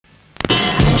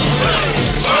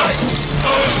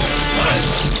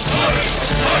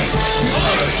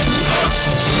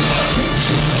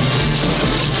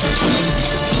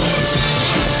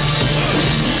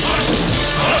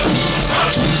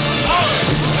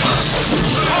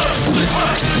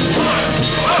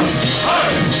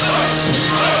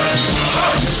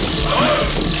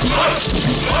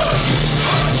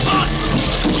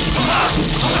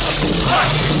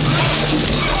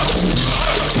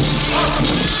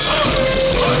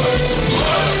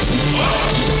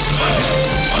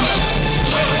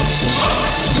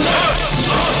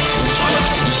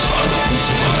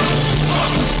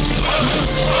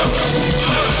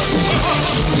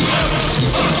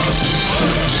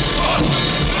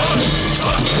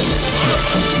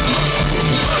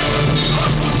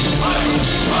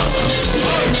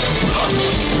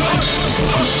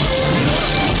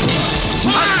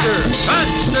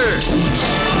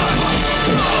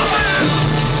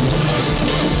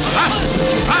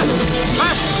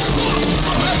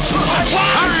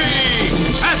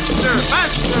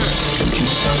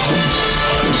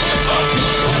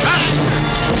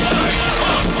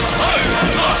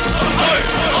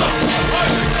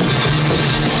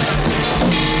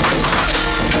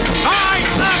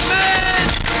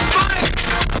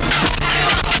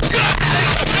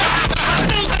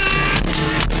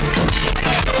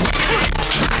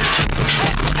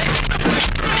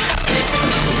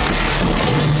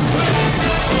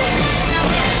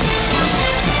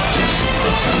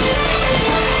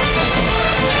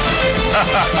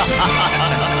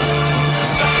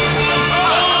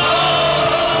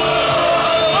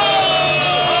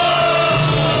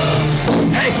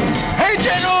Hey,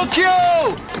 General Q!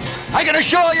 I can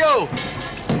assure you,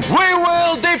 we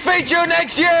will defeat you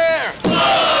next year!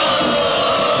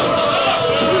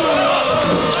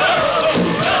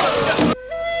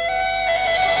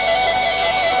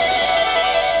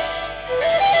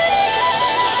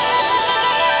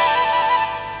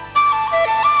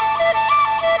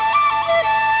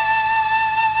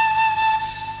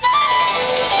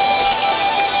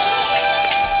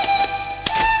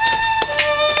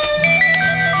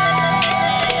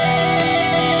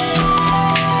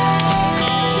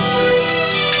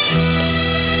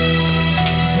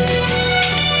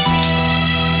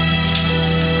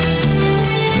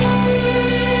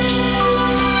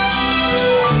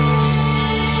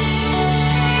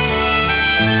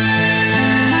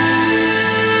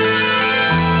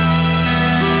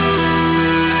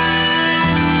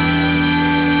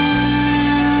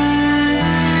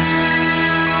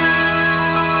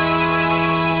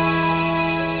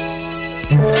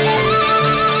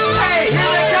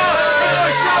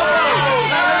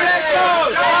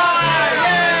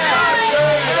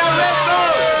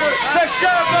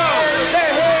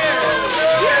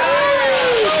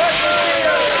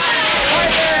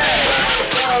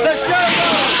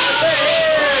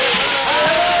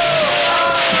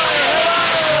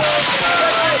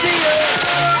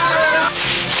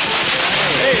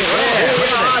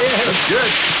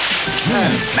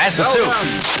 Master Sue,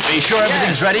 be sure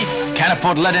everything's ready. Can't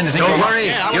afford to let anything go. Don't worry.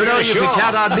 You know you can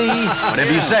count on me.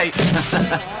 Whatever you say.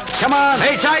 Come on.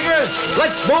 Hey, Tigers,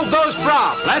 let's move those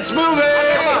props. Let's move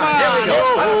it. Come on. Here we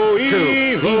go. 1,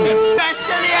 2.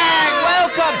 Master Liang,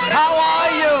 welcome! How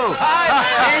are you?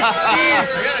 It's been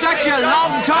such a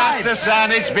long time. Master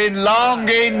San, it's been long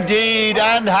indeed.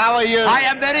 And how are you? I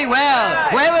am very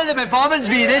well. Where will the performance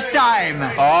be this time?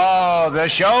 Oh, the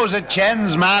show's at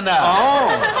Chen's Manor.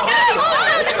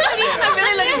 I'm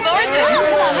really looking forward to it.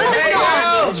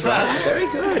 That's right. Very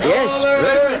good. Yes.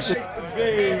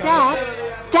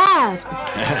 Dad.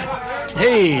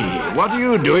 Hey, what are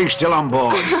you doing still on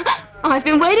board? I've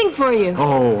been waiting for you.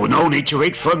 Oh, no need to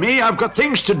wait for me. I've got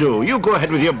things to do. You go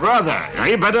ahead with your brother.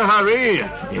 You better hurry.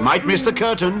 You might miss the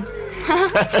curtain.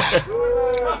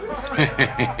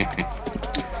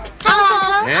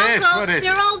 Yes, Uncle, what is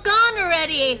you're it? all gone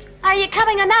already. Are you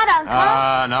coming or not, Uncle?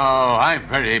 No, I'm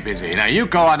very busy. Now, you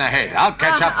go on ahead. I'll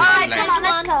catch up with all you right, later. come on,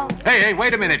 let's go. Hey,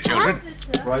 wait a minute, children.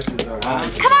 Come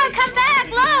on, come back,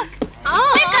 look.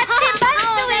 We've got 10 bucks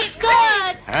to That's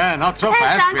good. Not so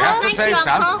Thanks, fast. We have to Uncle. save Thank you,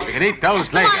 some. Uncle. We can eat those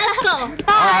Come later. on, let's go.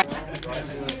 All right.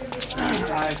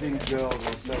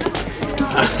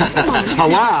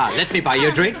 Hawa, let me buy you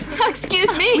a drink. Oh, excuse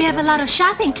me. We have a lot of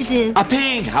shopping to do.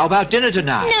 Ping, how about dinner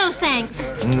tonight? No, thanks.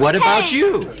 What about Hey.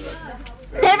 you?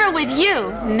 Never with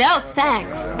you. No,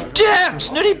 thanks. Damn,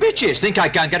 snooty bitches. Think I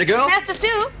can't get a girl? Master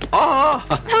Sue, Oh,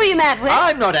 who are you mad with?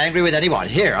 I'm not angry with anyone.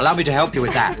 Here, allow me to help you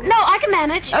with that. No, I can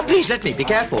manage. Please let me. Be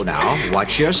careful now.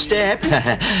 Watch your step.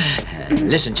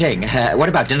 Listen, Ching, what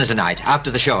about dinner tonight, after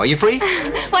the show? Are you free?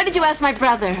 Why did you ask my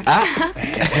brother?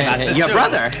 Master Your Sue,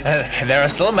 brother? there are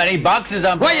still many boxes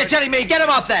on board. What are you telling me? Get him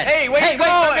off then! Hey, wait, wait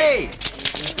for me!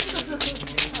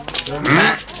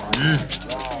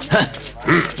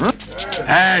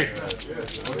 Hey,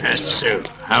 Master Sue,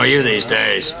 how are you these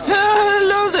days?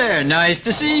 Hello there. Nice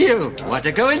to see you. What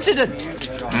a coincidence.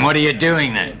 What are you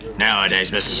doing then, nowadays,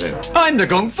 Mr. Sue? I'm the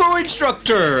Kung Fu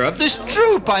instructor of this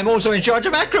troupe. I'm also in charge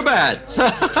of acrobats.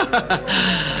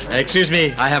 Excuse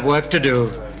me, I have work to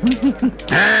do.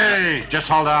 Hey, just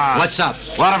hold on. What's up?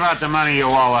 What about the money you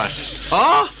owe us?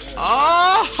 Oh?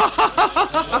 Oh!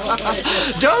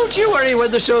 Don't you worry,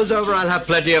 when the show's over, I'll have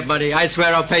plenty of money. I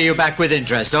swear I'll pay you back with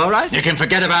interest, all right? You can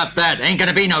forget about that. Ain't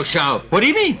gonna be no show. What do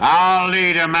you mean? Our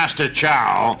leader, Master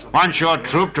Chow, wants your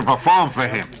troupe to perform for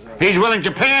him. He's willing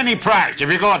to pay any price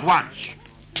if you go at once.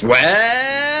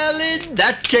 Well, in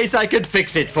that case, I can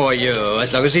fix it for you.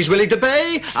 As long as he's willing to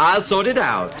pay, I'll sort it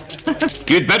out.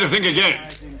 You'd better think again.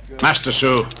 Master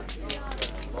Sue,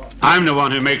 I'm the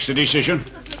one who makes the decision.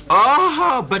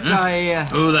 Oh, but I...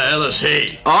 Who the hell is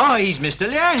he? Oh, he's Mr.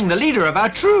 Liang, the leader of our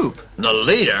troupe. The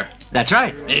leader? That's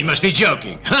right. He must be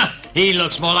joking. He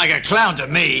looks more like a clown to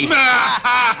me. The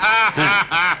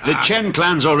Chen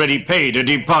clan's already paid a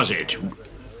deposit.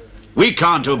 We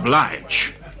can't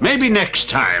oblige. Maybe next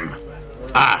time.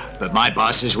 But my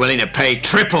boss is willing to pay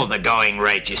triple the going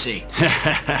rate, you see.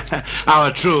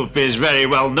 Our troupe is very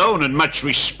well known and much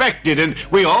respected, and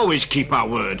we always keep our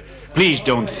word. Please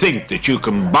don't think that you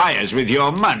can buy us with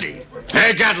your money.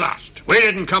 Hey, get lost. We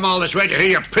didn't come all this way to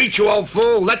hear you preach, you old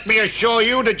fool. Let me assure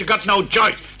you that you got no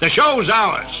choice. The show's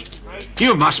ours.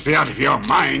 You must be out of your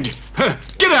mind.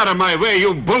 Get out of my way,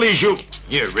 you bullies, you...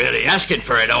 You're really asking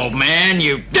for it, old man,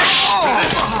 you...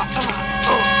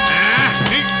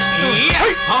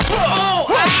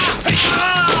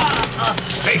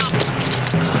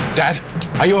 Dad,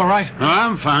 are you all right?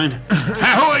 I'm fine.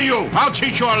 Who are you? I'll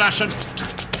teach you a lesson.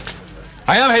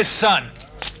 I am his son,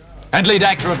 and lead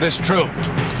actor of this troupe.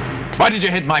 Why did you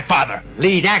hit my father?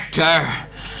 Lead actor.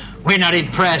 We're not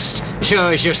impressed. Show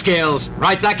us your skills.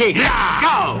 Right, Blackie? Yeah!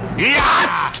 Go!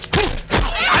 Yeah!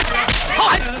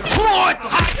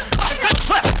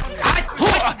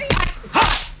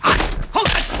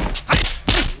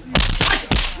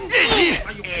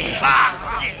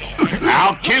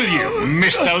 I'll kill you,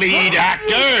 Mr. Lead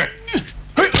Actor.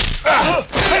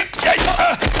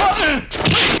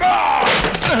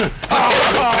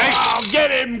 Oh,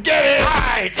 get him! Get him!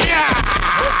 Right.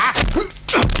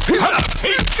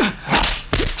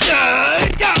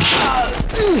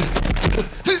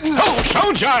 Oh,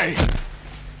 Shojai!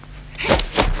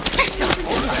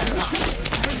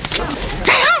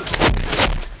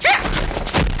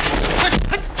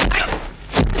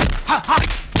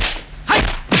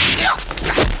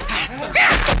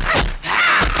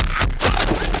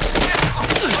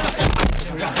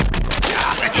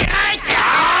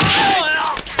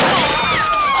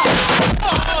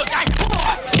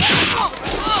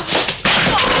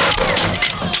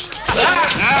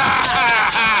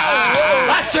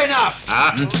 That's enough!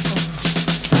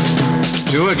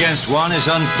 2 against 1 is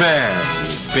unfair.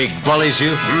 Big bullies,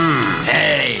 you.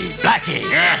 Hey, Blackie.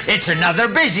 Yeah? It's another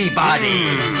busybody.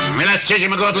 Let's teach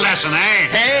him a good lesson, eh?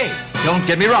 Hey, don't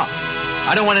get me wrong.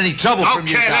 I don't want any trouble from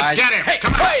you Okay, guys. let's get him.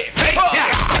 Come on.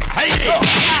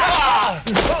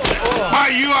 Why,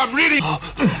 you are really...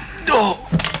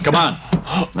 Come on.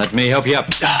 Let me help you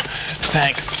up.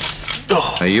 Thanks.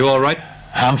 Are you all right?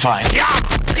 I'm fine.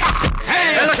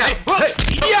 Hey, look out.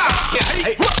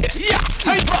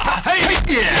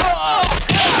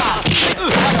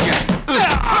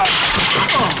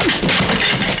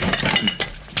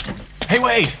 Hey,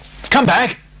 wait. Come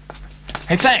back.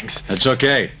 Hey, thanks. That's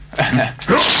okay. It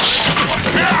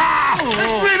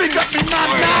really got me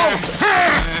mad now.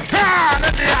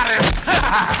 Let me at him.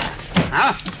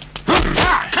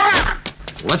 Come on.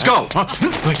 Let's go.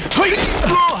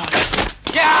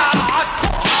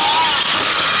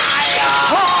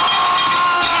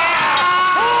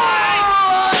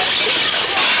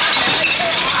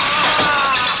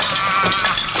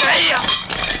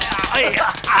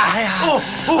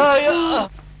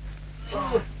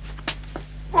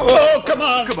 Oh,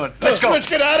 come on. Let's go. Let's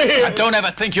get out of here. I don't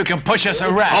ever think you can push us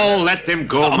around. Oh, let them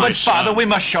go, my But, Father, son. we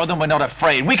must show them we're not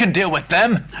afraid. We can deal with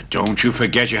them. Don't you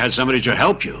forget you had somebody to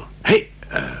help you. Hey,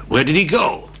 where did he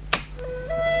go?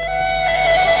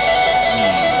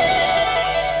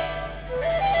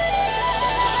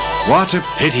 What a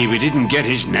pity we didn't get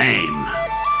his name.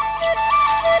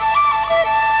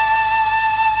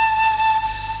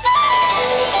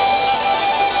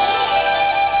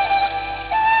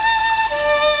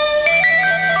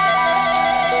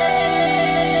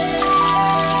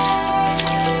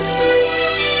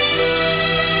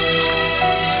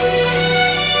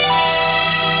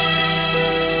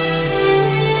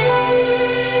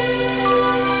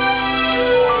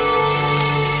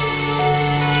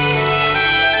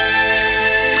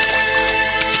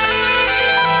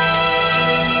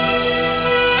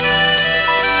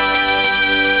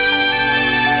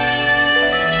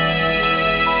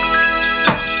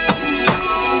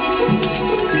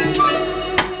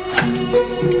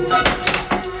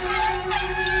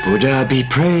 Buddha be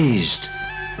praised.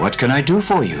 What can I do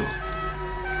for you?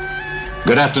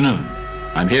 Good afternoon.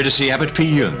 I'm here to see Abbot Pi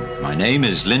Yun. My name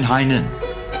is Lin Hainan.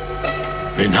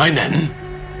 Lin Hainan?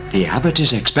 The abbot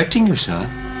is expecting you, sir.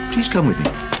 Please come with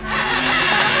me.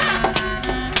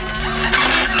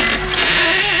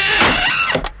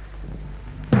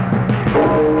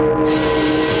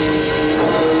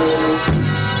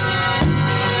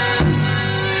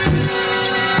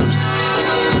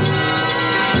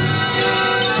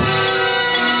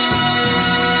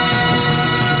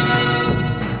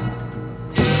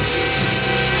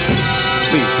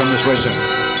 Please, come this way, sir.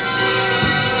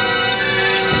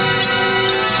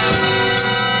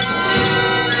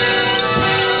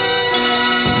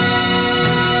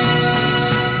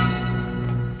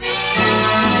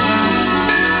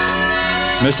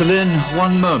 Mr. Lin,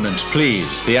 one moment,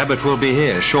 please. The abbot will be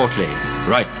here shortly.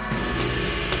 Right.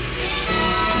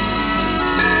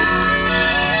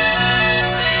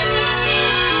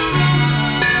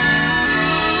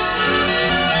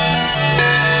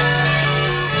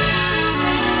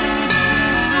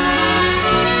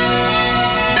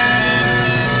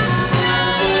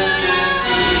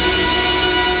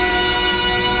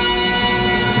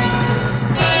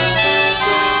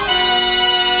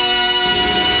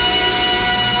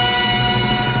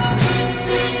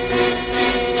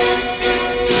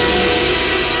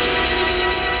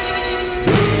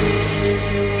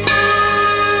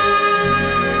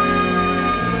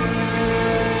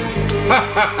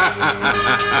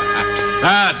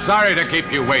 Sorry to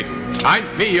keep you waiting. I'm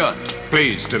Pi Yun.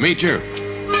 Pleased to meet you.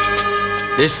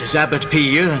 This is Abbot Pi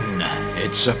Yun.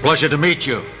 It's a pleasure to meet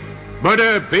you.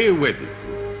 Buddha be with you.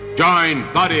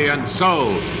 Join body and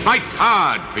soul. Fight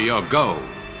hard for your goal.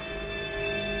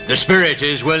 The spirit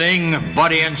is willing,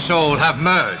 body and soul have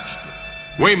merged.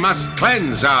 We must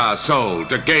cleanse our soul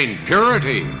to gain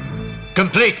purity.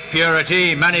 Complete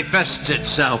purity manifests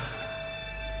itself.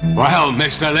 Well,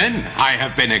 Mr. Lin, I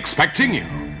have been expecting you.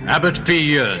 Abbot Pi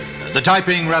Yun, the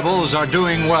Taiping rebels are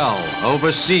doing well.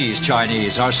 Overseas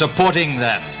Chinese are supporting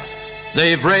them.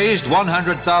 They've raised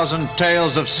 100,000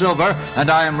 taels of silver, and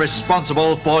I am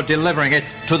responsible for delivering it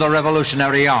to the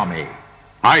Revolutionary Army.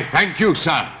 I thank you,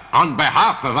 sir, on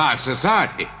behalf of our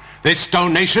society. This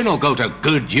donation will go to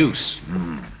good use.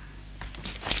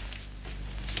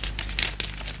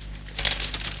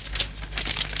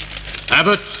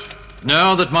 Abbot,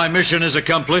 now that my mission is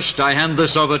accomplished, I hand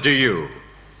this over to you.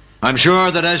 I'm sure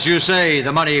that, as you say,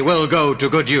 the money will go to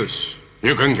good use.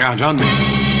 You can count on me.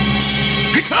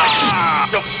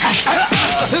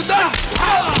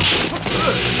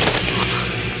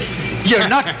 You're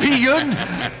not Pi Yun?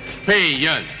 Pi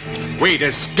Yun. We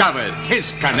discovered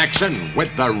his connection with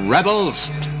the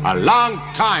rebels a long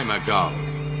time ago.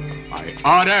 By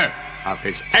order of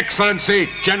His Excellency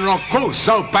General Gu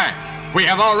Bang, we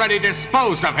have already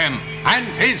disposed of him and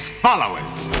his followers.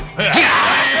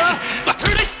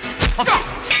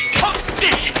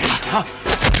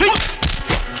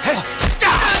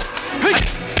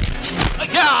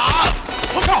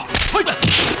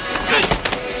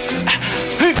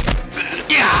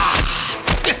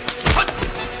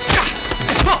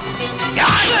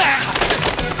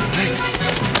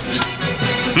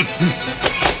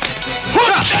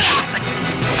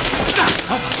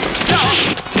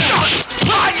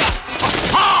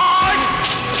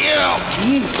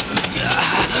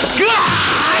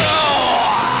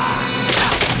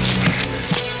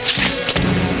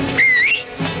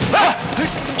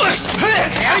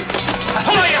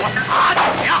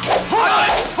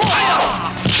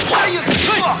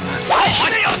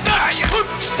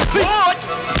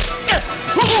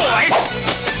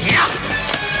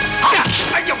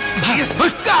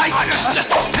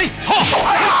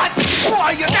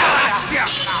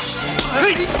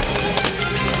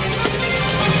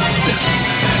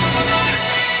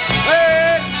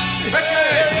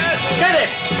 Get it!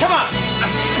 Come on!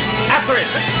 After it!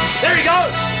 There he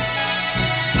goes!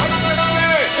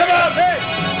 Come on, hey!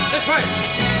 This this way.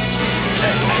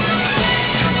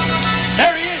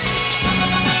 There he is.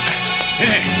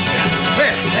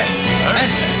 Where?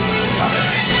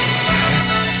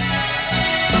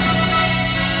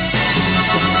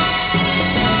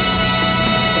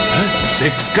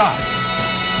 Six gone.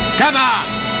 Come on.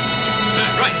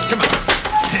 Right, come on.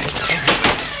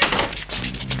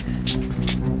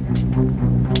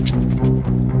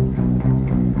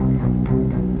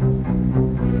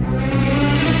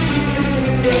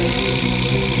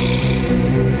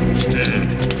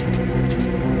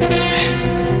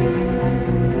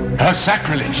 A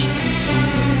sacrilege. Come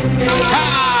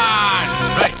on!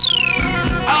 Right.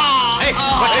 Oh, hey,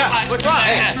 what's wrong?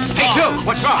 Hey, Joe,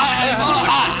 what's wrong?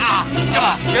 Come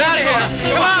on, get out of here.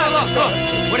 Come on, look.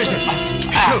 What is it?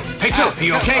 Hey, Joe, are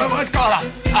you okay? What's going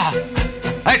on?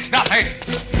 It's nothing.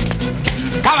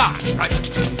 Come on. Right.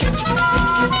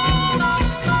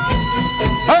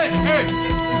 Hey.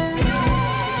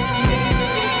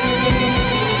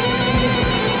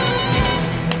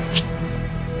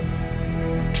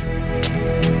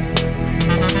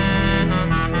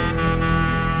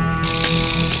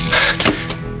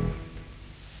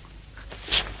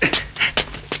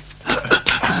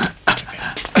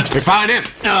 We found him.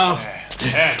 No.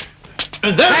 There he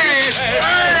is.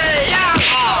 Hey, yeah.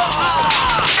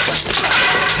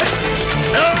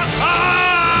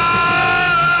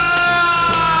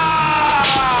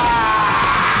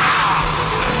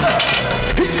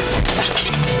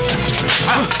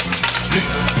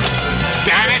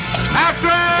 Damn it!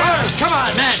 After him! Come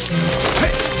on, man.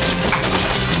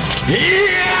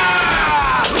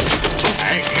 Yeah!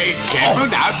 Hey, careful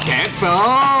now,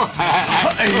 careful!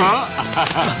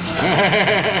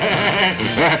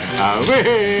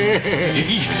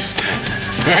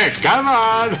 Come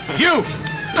on! You!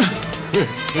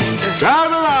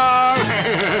 Come along!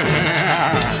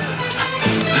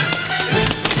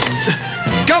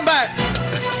 Come back!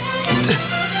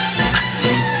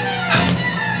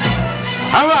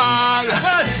 Come on!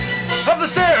 Run! Up the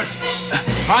stairs!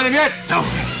 Find him yet? No.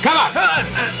 Come on!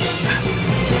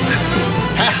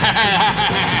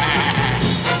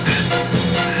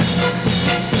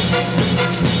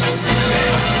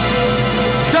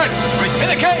 Son! In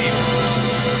the cave!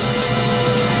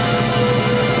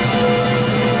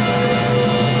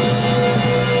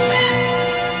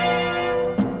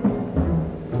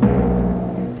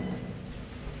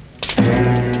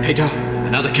 Hey, Doc.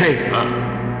 Another cave.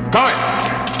 Go it!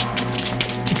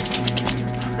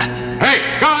 Hey,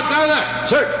 go out down there!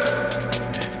 Sir!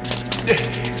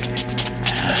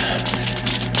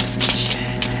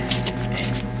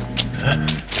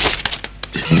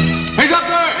 He's up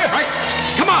there! Right!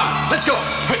 Come on! Let's go!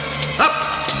 Up!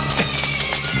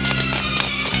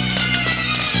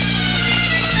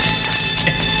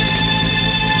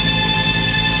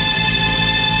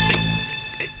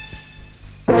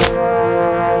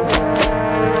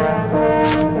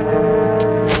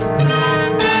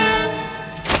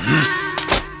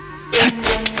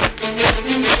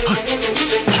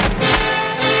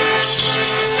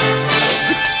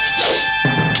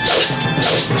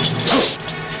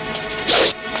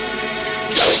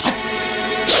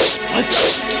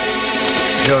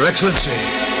 Your Excellency.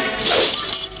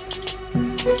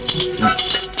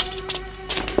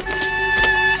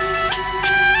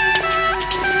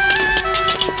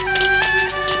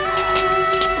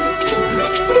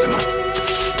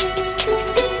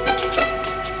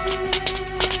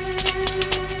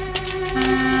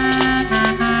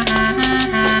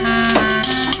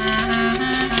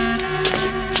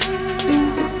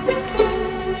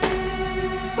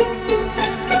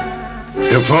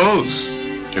 You fools!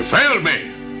 You failed me!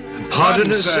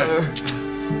 Pardon us, sir.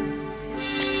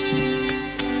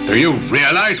 Do you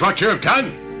realize what you have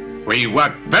done? We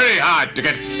worked very hard to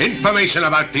get information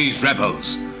about these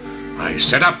rebels. I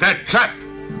set up that trap.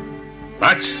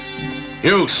 But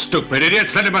you stupid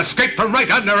idiots let him escape from right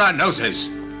under our noses.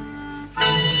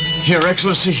 Your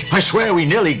Excellency, I swear we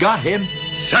nearly got him.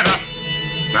 Shut up!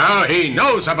 Now he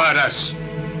knows about us.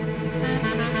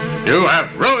 You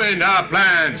have ruined our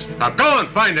plans. Now go and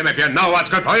find him if you know what's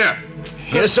good for you.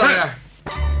 Yes, sir.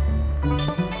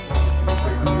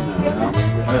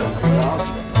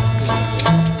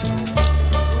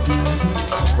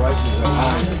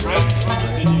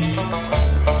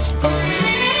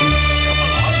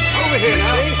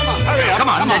 Come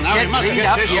on, let's get cleaned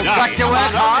up. You've got to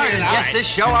work hard and get this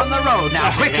show on the road.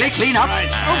 Now, quickly, clean up.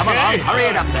 Come along, hurry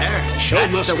it up there. Show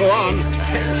must go on.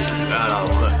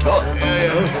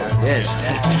 Yes.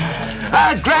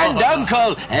 Grand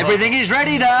Uncle, everything is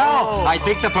ready now. I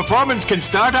think the performance can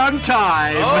start on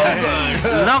time.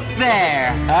 Look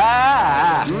there.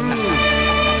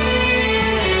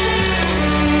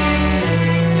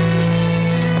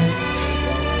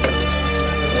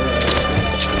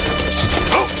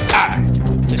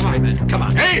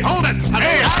 Hey, hold it!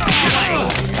 Hey!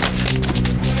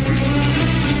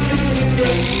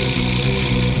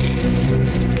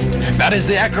 That is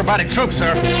the acrobatic troupe,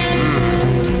 sir.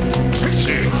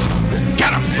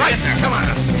 Get him! Right there! Come on!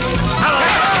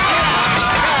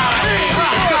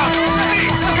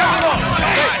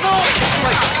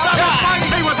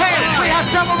 We have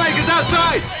troublemakers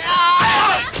outside!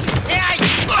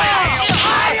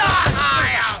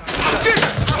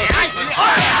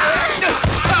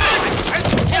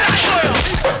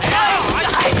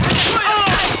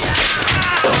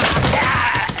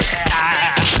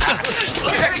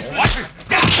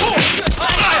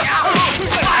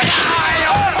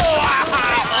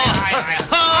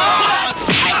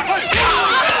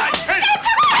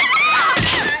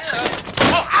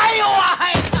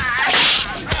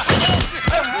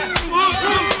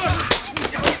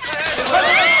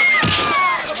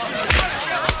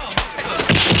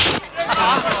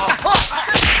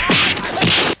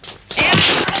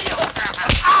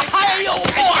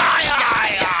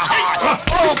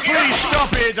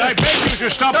 I beg you to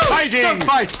stop fighting! Stop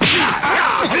fighting!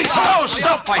 Oh,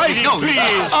 stop fighting,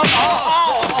 please!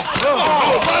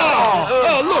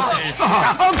 Look!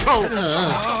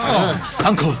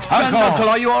 Uncle,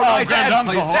 are you all right?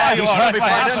 Granduncle, are you all right,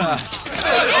 my son?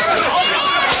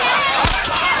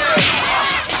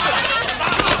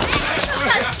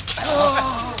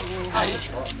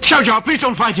 Xiao Zhao, please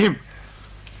don't fight him!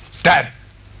 Dad,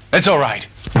 it's all right.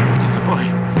 Boy.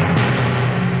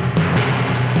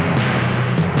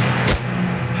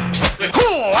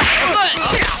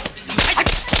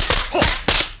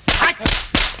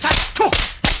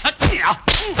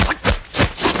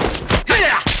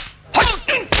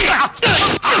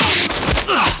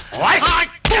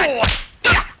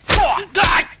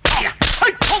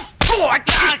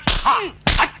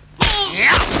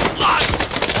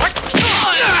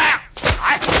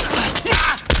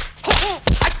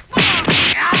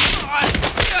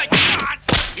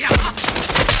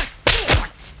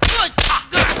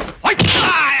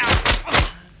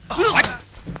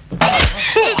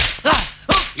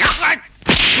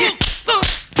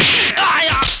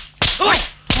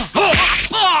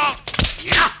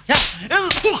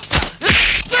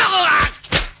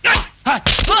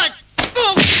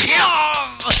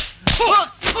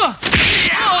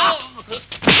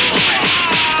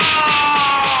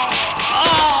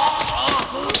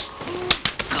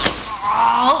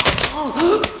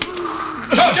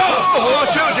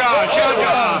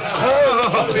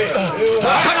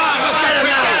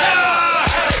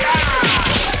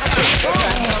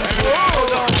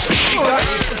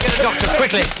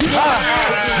 Quickly!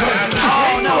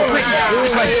 Oh, no, quick!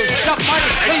 This way! Stop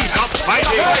fighting, please! Stop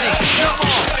fighting! No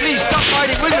more! Please, stop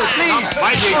fighting, will you? Please! Stop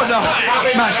fighting! Oh, no!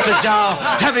 Master Zhao,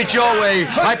 have it your way.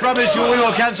 I promise you we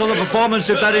will cancel the performance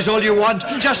if that is all you want.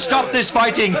 Just stop this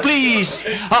fighting, please!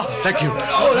 Oh, thank you.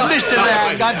 Mr.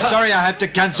 Liang, I'm sorry I have to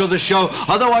cancel the show.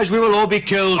 Otherwise, we will all be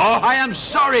killed. I am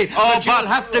sorry, but you'll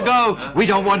have to go. We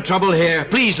don't want trouble here.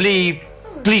 Please leave.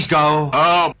 Please go.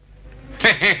 Oh.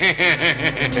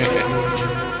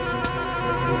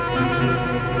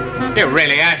 You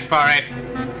really asked for it.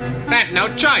 Had no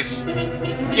choice.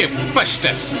 You pushed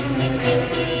us.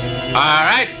 All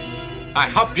right. I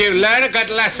hope you learn a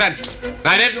good lesson.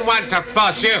 I didn't want to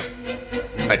force you.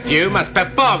 But you must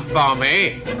perform for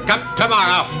me. Come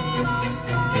tomorrow.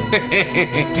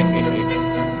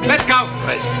 Let's go.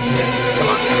 Come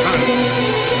on.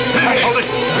 Hey, hold it.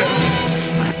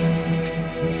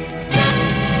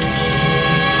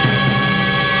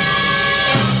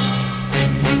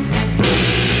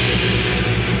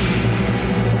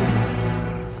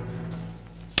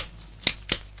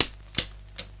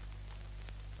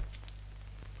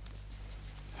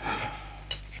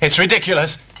 It's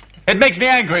ridiculous. It makes me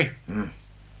angry.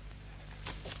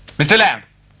 Mr. Lamb,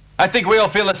 I think we all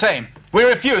feel the same. We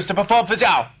refuse to perform for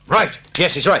Zhao. Right.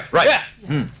 Yes, he's right. Right. Yeah.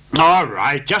 All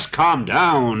right, just calm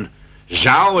down.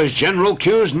 Zhao is General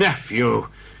Qiu's nephew.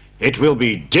 It will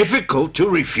be difficult to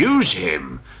refuse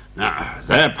him. Now,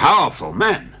 they're powerful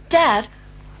men. Dad,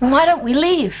 why don't we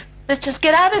leave? Let's just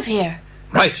get out of here.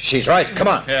 Right. She's right. Come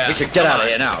on. Yeah. We should get out of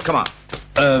here now. Come on.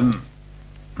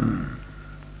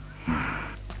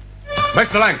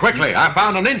 Mr. Lang, quickly. I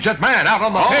found an injured man out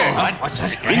on the pig. What's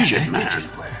that? Injured man.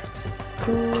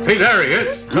 See, there he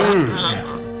is.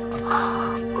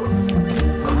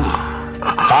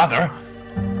 Father,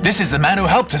 this is the man who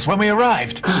helped us when we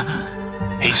arrived.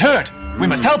 He's hurt. We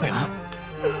must help him.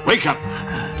 Wake up.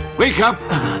 Wake up.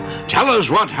 Tell us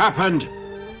what happened.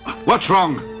 What's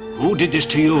wrong? Who did this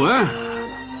to you, huh?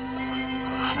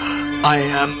 I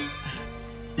am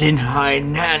Lin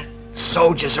Hainan.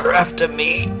 Soldiers are after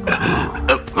me.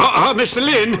 Mr.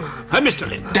 Lin. Mr.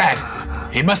 Lin. Dad,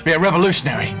 he must be a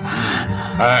revolutionary.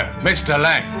 Mr.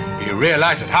 Lang, you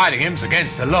realize that hiding him's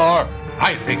against the law?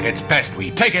 I think it's best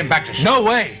we take him back to Shen. No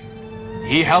way.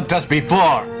 He helped us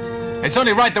before. It's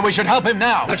only right that we should help him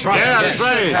now. That's right. Yeah,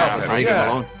 that's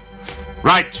right.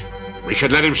 Right. We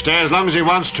should let him stay as long as he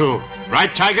wants to.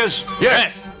 Right, Tigers?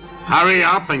 Yes. Hurry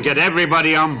up and get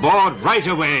everybody on board right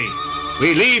away.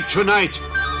 We leave tonight.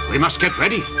 We must get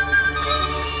ready.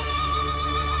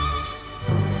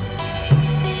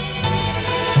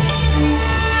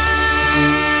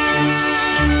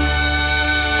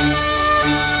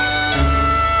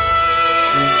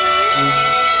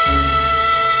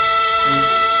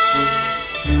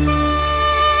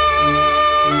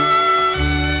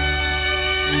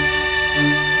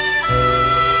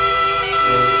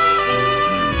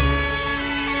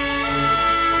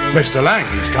 Mr. Lang,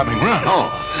 he's coming round. Oh.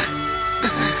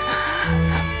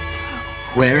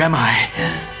 Where am I?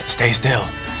 Stay still.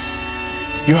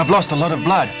 You have lost a lot of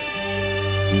blood.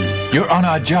 You're on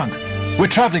our junk. We're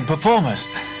traveling performers.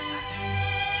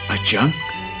 A junk?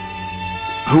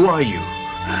 Who are you?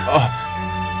 Oh,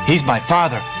 he's my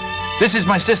father. This is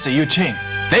my sister, Yu-ching.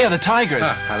 They are the Tigers.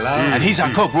 Hello. And he's our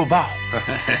cook, Wu-bao.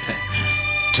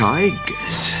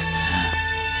 Tigers?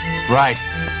 Right.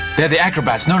 They're the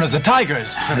acrobats known as the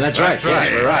Tigers. That's right. Yes,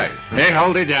 we're right. Hey,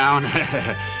 hold it down.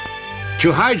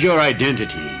 To hide your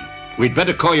identity, we'd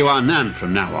better call you Anan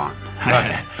from now on.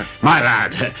 My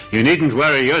lad, you needn't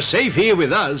worry. You're safe here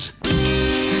with us.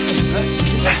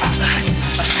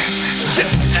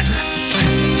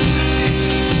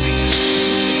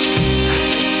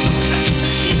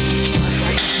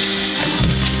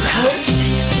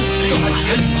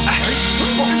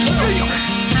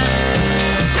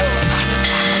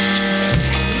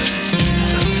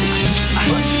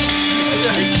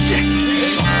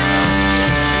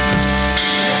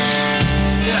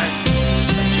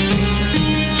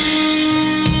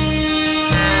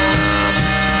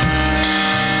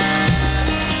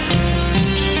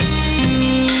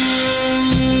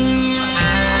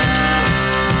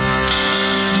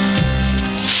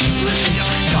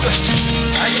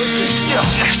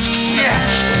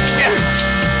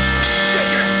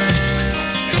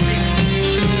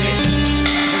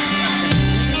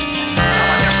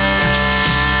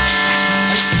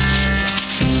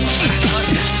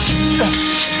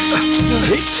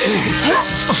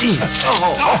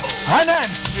 Hanan!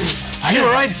 Are you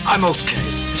all right? I'm okay.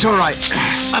 It's all right.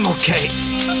 I'm okay.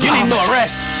 You need more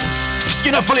rest.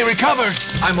 You're not fully recovered.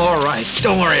 I'm all right.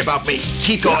 Don't worry about me.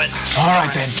 Keep going. All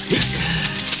right, then.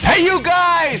 Hey, you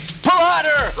guys! Pull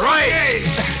harder! Right!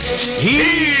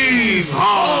 Heave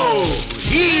ho!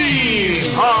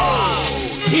 Heave ho!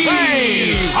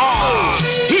 Heave ho!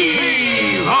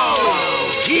 Heave ho!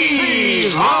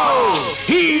 Heave ho!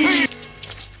 Heave!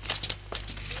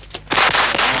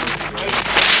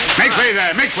 Make way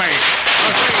there! Make way!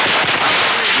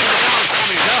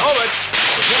 Hold it!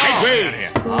 Make way!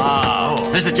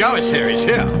 Oh, Mr. Zhou is here. He's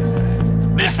here.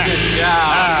 Mr. Zhou,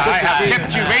 I have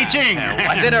kept you waiting.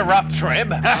 Was it a rough trip?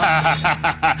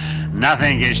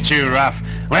 Nothing is too rough.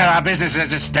 Well, our business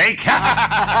is at stake.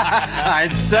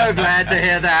 I'm so glad to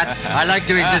hear that. I like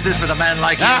doing business with a man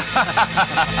like you.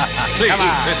 Please, Come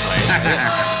on. this way.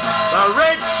 The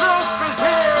Red Troop is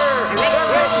here!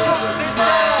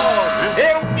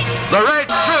 The Red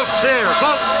Troop's here.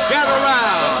 Folks, gather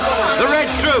round. The Red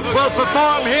Troop will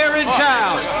perform here in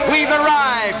town. We've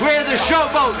arrived. We're the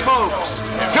showboat folks.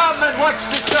 Come and watch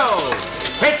the show.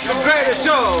 It's the greatest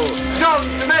show.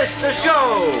 Don't miss the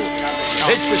show.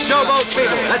 It's the showboat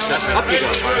people. That's up you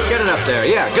go. Get it up there.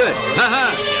 Yeah, good.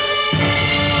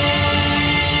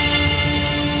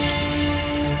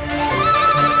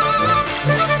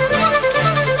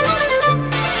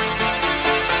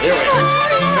 Here we are.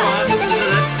 Come on.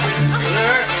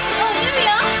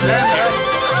 There. There.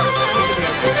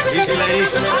 Easy,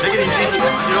 ladies. Take it easy. You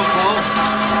don't fall.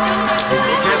 Be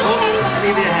careful.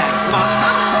 Leave your hand. Come on.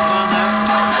 Come on now.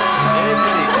 Very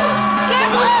pretty.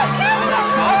 Come on. Come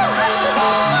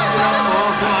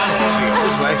on.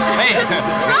 This way. Hey.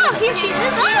 Oh, here she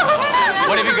is. Oh!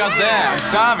 What have you got there? I'm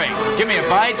starving. Give me a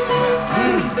bite.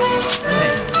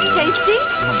 Tasty?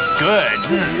 Good.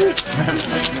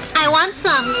 I want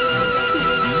some.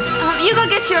 You go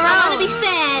get your own. I want to be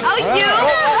fed. Oh, you?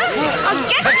 Oh,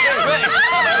 get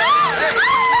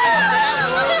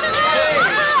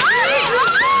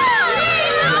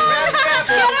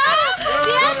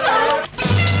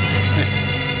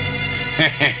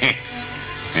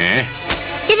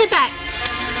Give it back.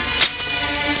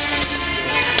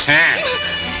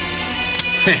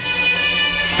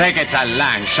 Take it to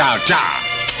Lang Xiao Jia.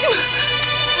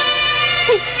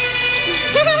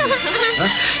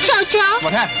 Xiao Zhao.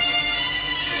 What happened?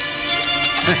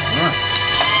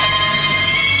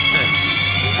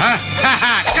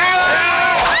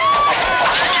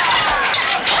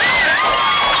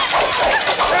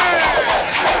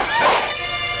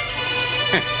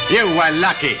 You were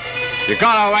lucky. You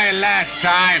got away last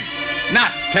time.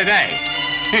 Not today.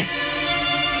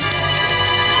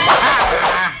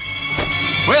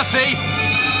 We'll see.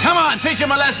 Come on, teach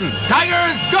him a lesson.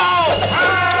 Tigers,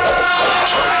 go!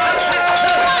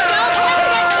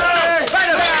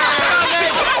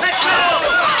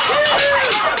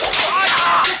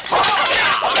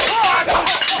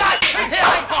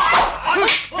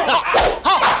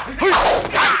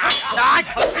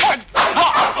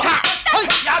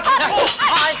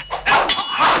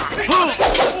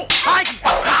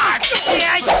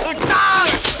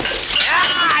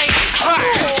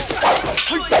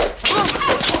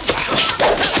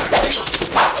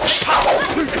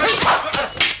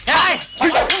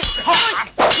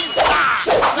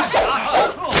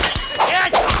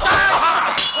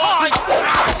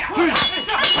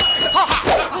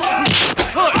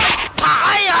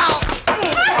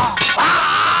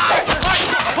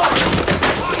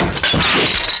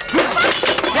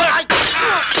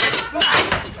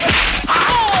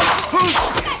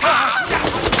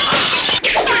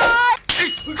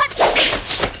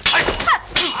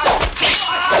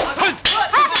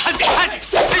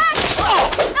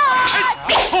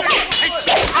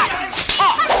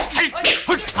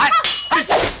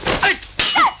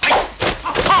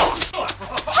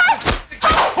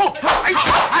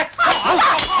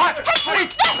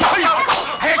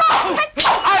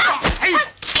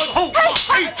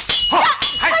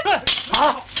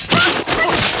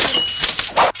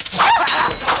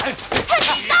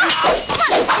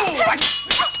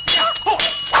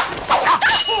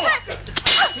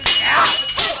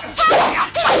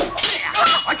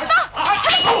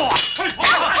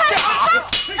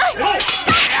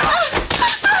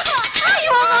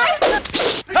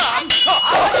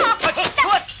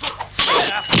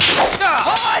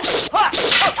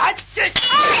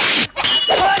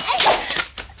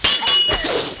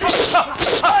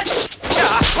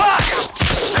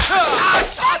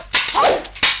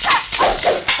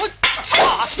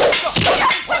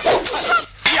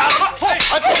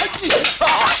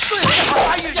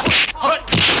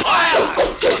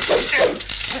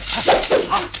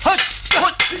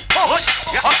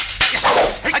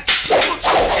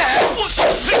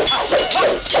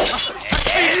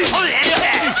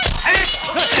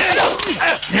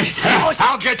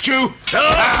 I'll get you.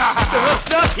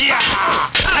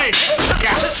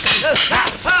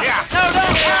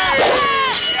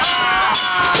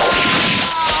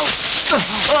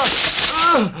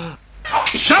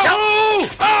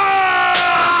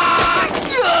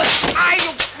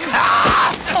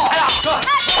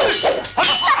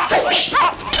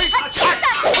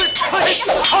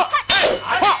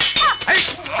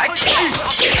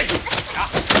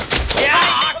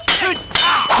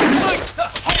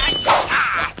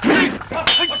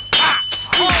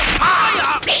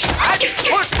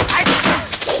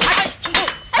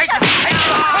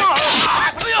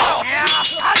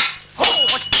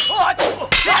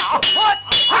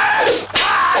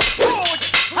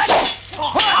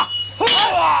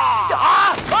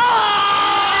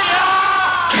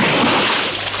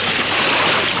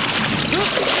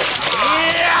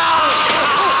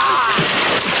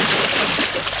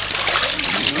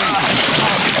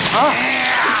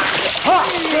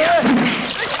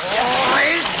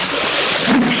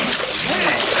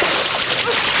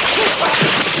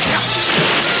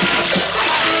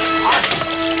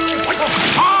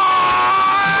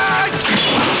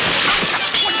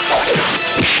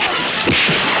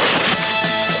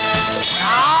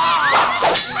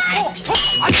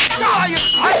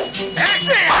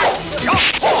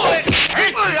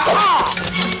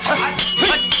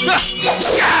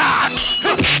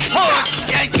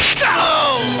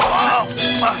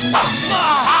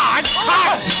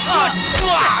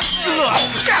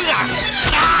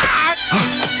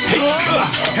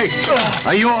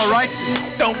 Are you all right?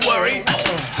 Don't worry.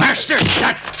 Master,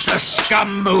 that's the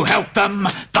scum who helped them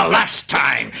the last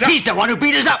time. He's the one who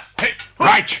beat us up.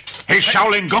 Right. His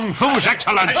Shaolin Kung Fu's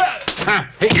excellent.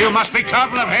 You must be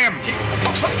careful of him.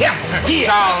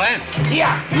 Shaolin.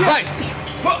 Right.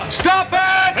 Stop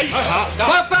it!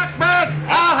 Stop back, man!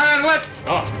 I'll handle it!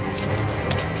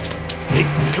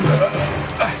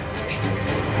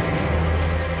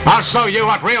 I'll show you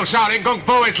what real Shaolin Kung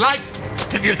Fu is like.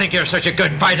 If you think you're such a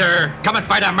good fighter, come and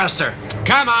fight our master.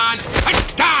 Come on.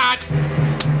 Dad!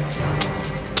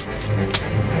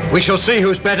 We shall see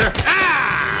who's better.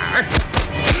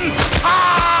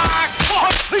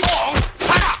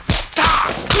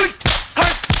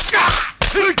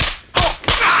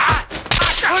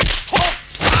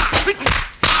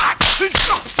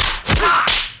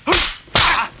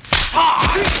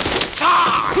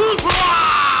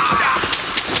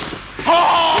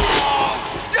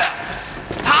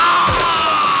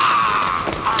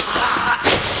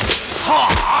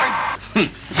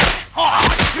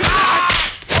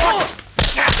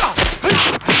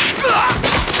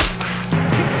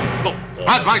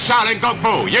 How's my Shaolin Kung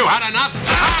Fu? You had enough?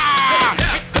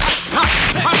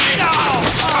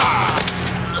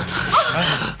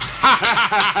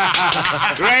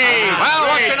 Great! Well,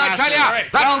 what can I tell you?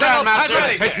 That little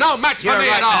peasant is no match for me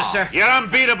at all. Master. You're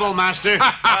unbeatable, Master.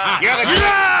 You're the...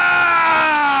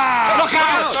 Look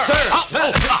out, sir!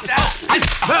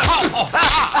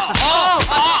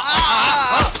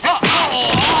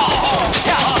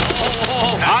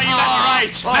 Are you all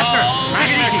right? Master,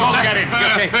 take it easy. Go get him.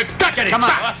 Okay. Get him. Come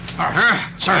on.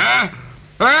 Sir.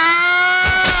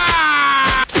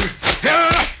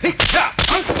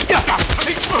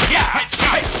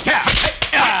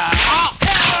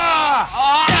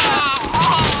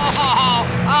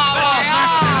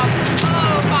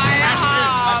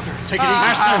 Take it easy.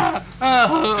 Master.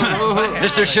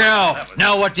 Mr. Xiao,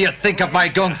 now what do you think of my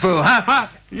Kung Fu, huh?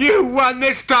 You won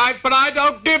this time, but I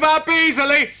don't give up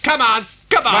easily. Come on.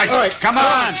 Come on. All right, come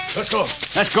on. Let's go.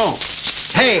 Let's go.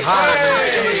 Hey,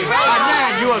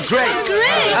 Anan, you are great.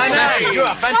 Great. Anan, you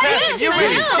are fantastic. You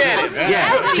really scared him.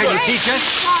 yeah, can you teach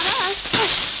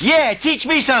us? Yeah, teach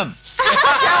me some.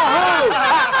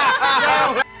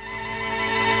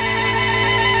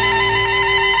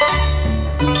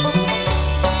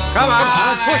 Come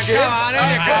on. Push it. Come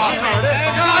on.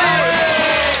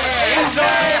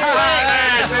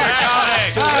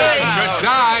 Good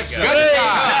dive. Good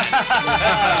dive.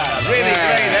 Really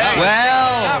great, eh?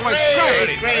 Well, That was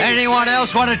great. anyone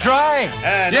else want to try?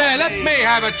 Yeah, let me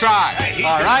have a try.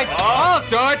 All right, I'll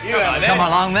do it. come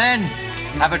along then.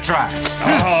 Have a try.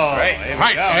 Right. Come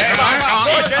on.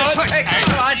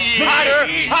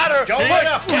 Harder. Don't wait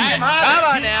up. Come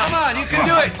on now. Come on, you can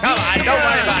do it. Come on, don't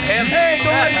worry about him. Hey,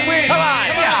 don't let him win. Come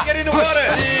on, get in the water.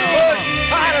 Push.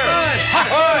 Harder.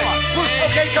 Push.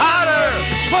 Okay, come on.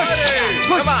 Push.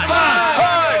 Come on.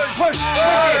 Push.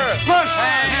 Push.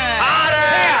 Harder.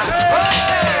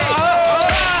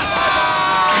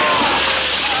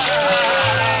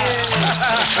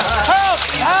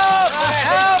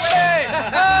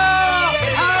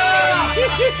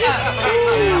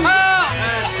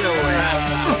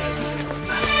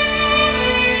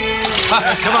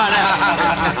 Come on now.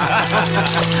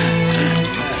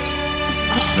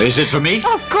 Is it for me?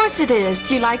 Oh, of course it is.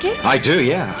 Do you like it? I do,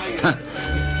 yeah.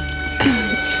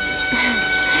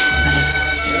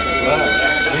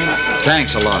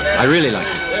 Thanks a lot. I really like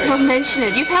it. Don't mention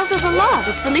it. You've helped us a lot.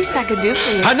 It's the least I could do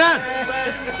for you. Hanan!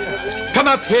 Come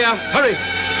up here. Hurry.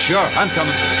 Sure, I'm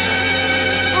coming.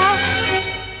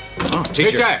 Oh,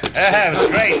 teacher. That was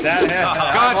great, that.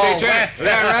 Go on, teacher.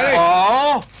 Yeah, ready?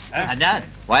 Oh! Hanan,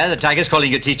 why are the tigers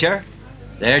calling you teacher?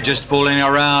 They're just fooling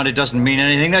around. It doesn't mean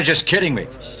anything. They're just kidding me.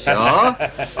 So,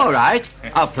 all right.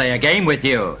 I'll play a game with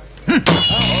you. Go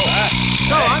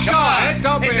on.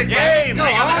 Don't be a game. Go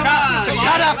on.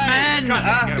 Shut up, man.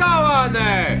 Go on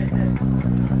there.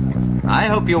 I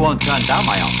hope you won't turn down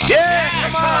my offer. Yeah,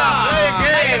 come on. Play a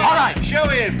game. All right. Show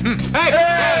him. Hey.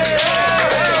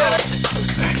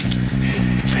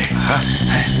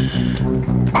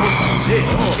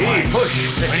 Push.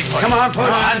 Come on, push.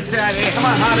 Come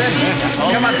on, harder.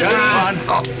 Come on,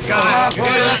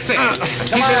 That's it.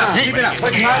 Keep it up.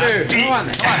 Push harder. Come on.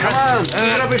 Keep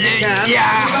it up if you can.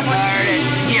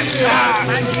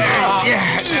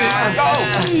 Go.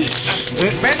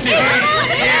 Bend it.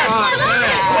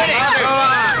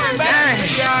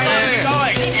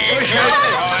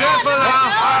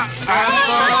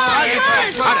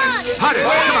 Harder.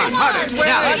 Come on. Harder.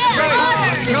 Now.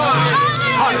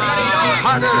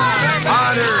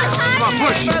 Harder. Come on,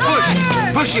 push.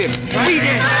 Push him. Beat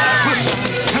him. Push.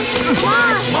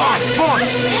 More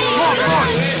force. Harder.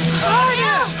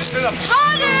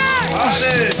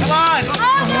 Come on.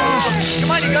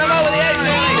 Come on, you got him over the edge,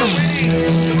 man.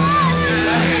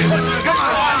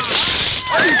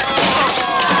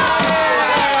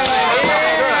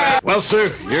 Well, sir,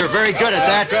 you're very good at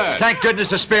that. Good. Thank goodness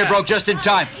the spear broke just in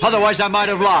time. Otherwise, I might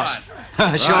have lost.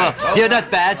 Sure, you're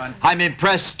not bad. I'm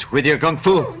impressed with your kung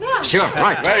fu. Sure,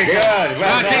 right. Very good.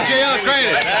 Now, teach you your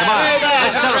greatest. Come on.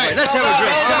 Let's celebrate. Let's have a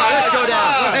drink. Come on, let's go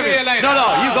down. See you later.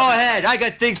 No, you go ahead. I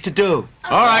got things to do.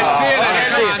 All right, see you later.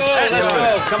 Let's go.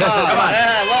 Come on. Come on.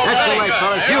 That's the way,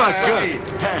 fellas. You are good.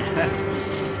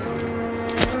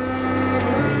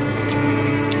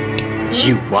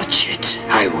 You watch it.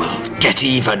 I will get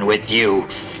even with you.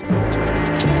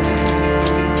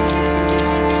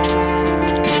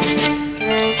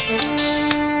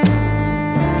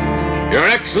 Your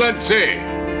Excellency.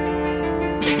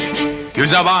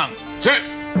 Yuzabang, Sir.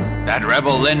 that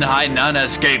rebel Lin Hainan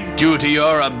escaped due to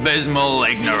your abysmal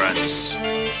ignorance.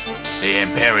 The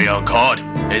Imperial Court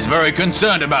is very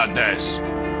concerned about this.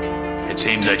 It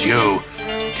seems that you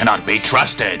cannot be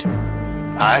trusted.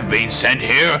 I've been sent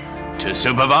here to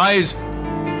supervise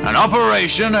an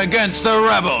operation against the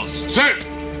rebels. Sir.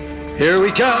 Here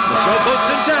we come. The showboat's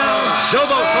in town.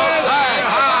 Showboat, folks.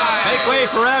 Make way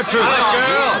for our troops.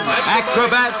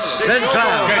 Acrobats and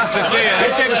clowns. Good to see you.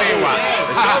 Give me one.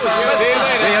 See you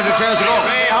later. 300 tails of gold.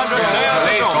 300 tails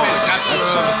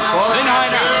of gold. Lin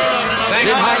Hainan.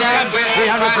 Lin Hainan,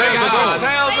 300 tails of gold.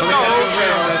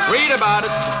 Read about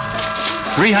it.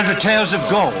 300 tails of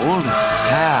gold?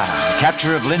 Ah,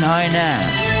 capture of Lin Hainan.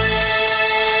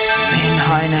 Lin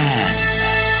Hainan.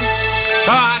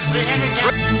 Come on.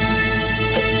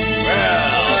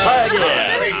 Try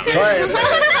again. Try it.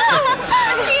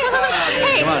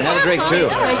 Come on, have a drink too.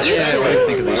 You Yeah, too. what do you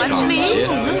think of these Watch clowns? me.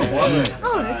 Yeah.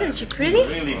 Oh, isn't she pretty?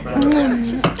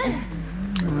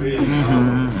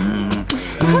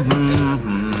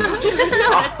 No,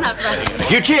 that's not right.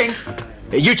 Qicheng.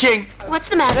 Qicheng. What's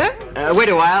the matter? Wait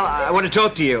a while. I want to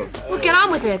talk to you. Well, get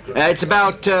on with it. It's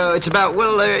about us.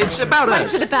 What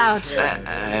is it about?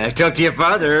 Talk to your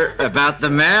father about the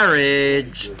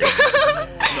marriage.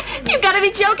 You've got to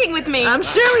be joking with me. I'm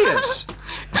serious.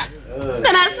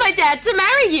 Then ask my dad to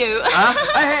marry you.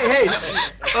 Hey.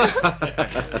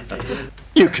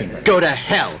 You can go to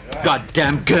hell,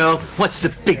 goddamn girl. What's the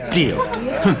big deal?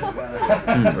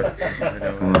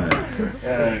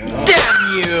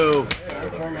 Damn you!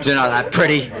 You're not that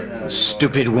pretty,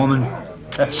 stupid woman.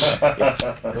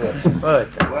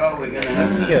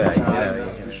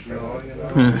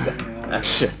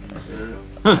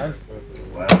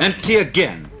 Empty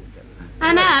again.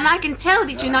 Anna, I can tell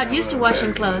that you're not used to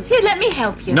washing clothes. Here, let me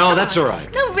help you. No, Come that's on. all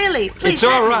right. No, really, please. It's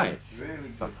all let me.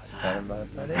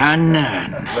 right.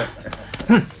 Hanan.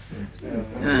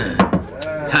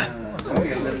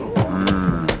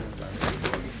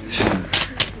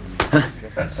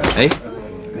 Hey?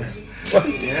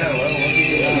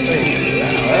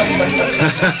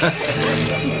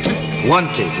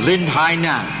 Wanted, Lin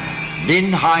Hainan.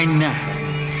 Lin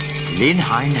Hainan. Lin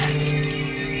Hainan.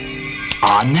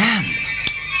 Anan.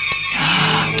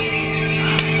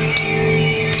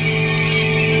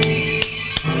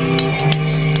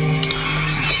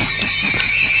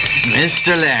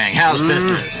 Mr. Lang, how's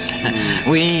business?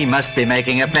 We must be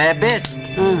making a fair bit.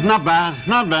 Not bad,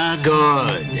 not bad.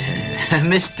 Good.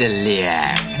 Mr.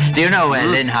 Liang, do you know where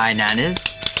Lin Hainan is?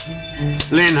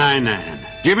 Lin Hainan.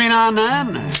 Do you mean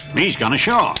Anan? He's gone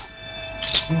ashore.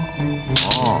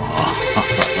 Oh.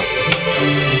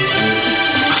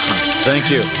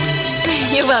 Thank you.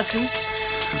 You're welcome.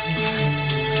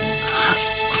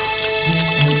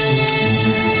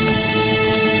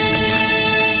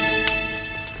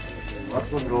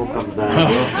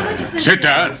 Sit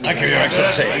down. Thank you, Your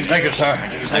Excellency. Thank you, sir.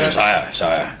 Thank you,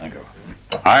 sire. Thank you.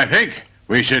 I think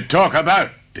we should talk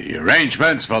about the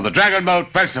arrangements for the Dragon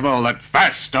Boat Festival that's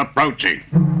fast approaching.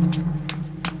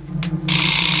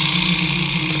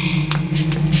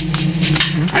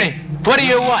 Hey, what do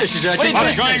you want? This is urgent.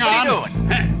 What's going on?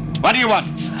 What do you want?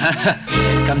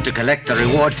 Come to collect the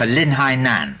reward for Lin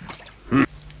Hainan.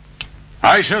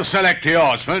 I shall select the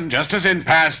oarsmen just as in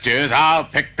past years. I'll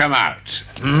pick them out.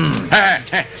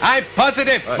 I'm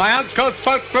positive my uncle's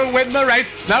boat will win the race.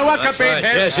 No one can beat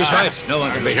him. Yes, he's right. No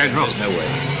one can beat him. General. There's no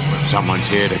way. Someone's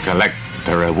here to collect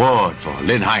the reward for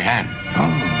Lin Hainan.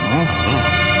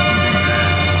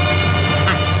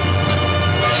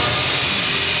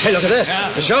 Hey, look at this.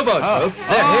 The showboat, folk.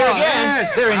 They're here again.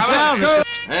 Yes. They're in town. Good.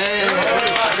 Hey,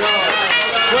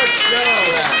 Good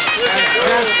show.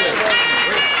 Fantastic.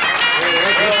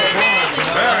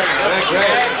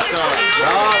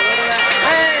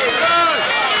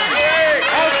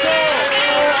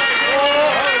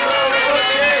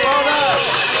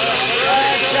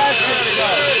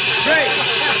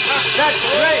 That's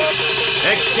great.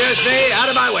 Excuse me, out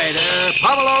of my way there.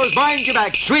 Pomelos, mind your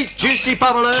back. Sweet, juicy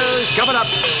pomelos. Coming up.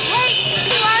 Hey,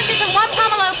 you are just one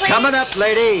pomelo, please. Coming up,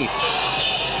 lady.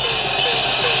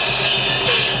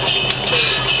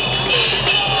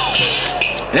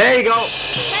 There you go.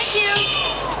 Thank Thank you.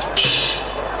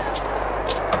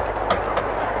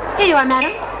 Here you are,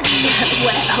 madam.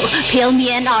 Well, fill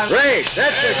me in already. Great.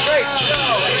 That's a great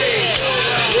show.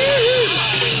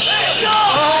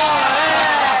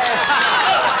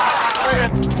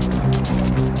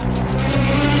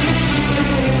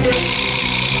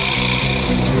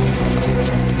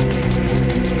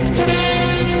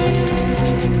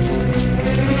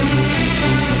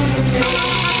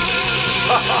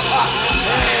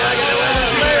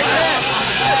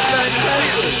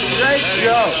 Great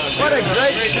show. What a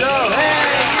great show.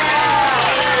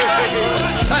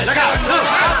 Hey, look out.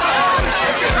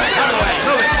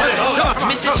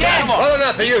 Mr. Chen! What on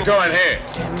earth are you doing here?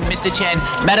 Mr. Chen,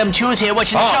 Madam Chu's here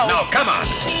watching the show. Oh, no, come on.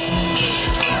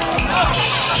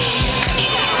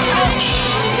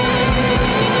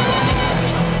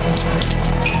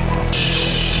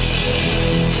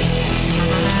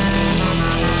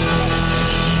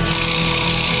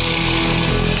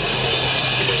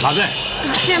 Mother.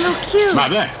 General Q.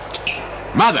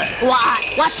 Mother. What?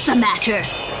 What's the matter?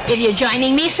 If you're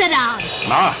joining me, sit down.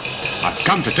 Ma, I've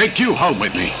come to take you home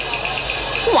with me.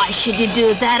 Why should you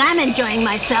do that? I'm enjoying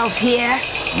myself here.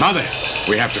 Mother,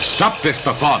 we have to stop this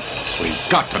performance. We've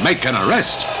got to make an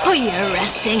arrest. Who are you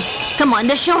arresting? Come on,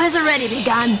 the show has already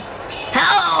begun.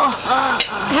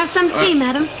 Have some tea,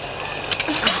 madam.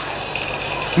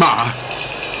 Ma,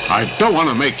 I don't want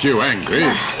to make you angry.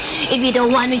 If you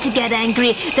don't want me to get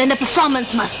angry, then the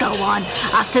performance must go on.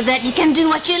 After that, you can do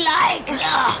what you like.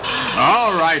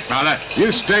 All right, Mother.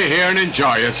 You stay here and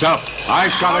enjoy yourself.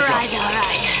 I've got to go. All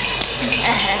right.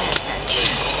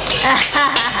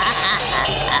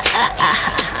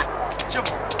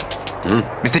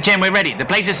 Mr. Chen, we're ready. The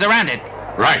place is surrounded.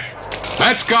 Right.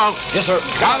 Let's go. Yes, sir.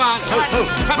 Come on.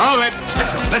 Move it.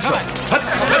 Let's go.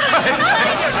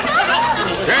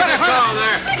 Get it going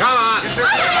there. Come on.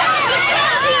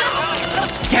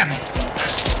 Damn it.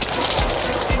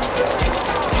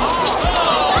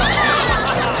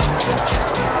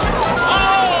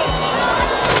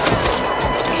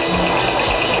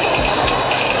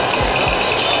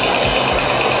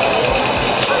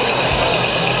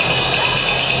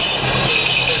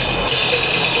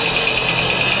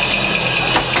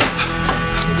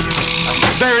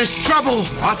 There is trouble.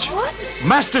 What?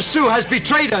 Master Su has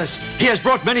betrayed us. He has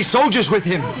brought many soldiers with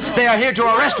him. They are here to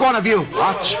arrest one of you.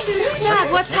 What? Dad,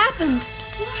 what's happened?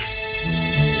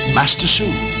 Master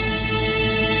Su.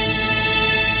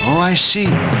 Oh, I see.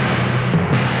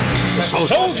 The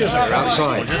soldiers are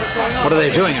Outside. What are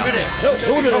they doing out there?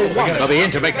 Who do they want? They'll be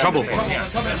in to make trouble for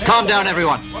us. Calm down,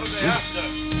 everyone.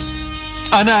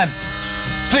 Anand,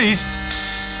 please.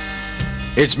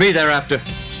 It's me they're after.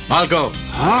 I'll go.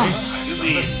 Huh?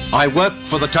 I work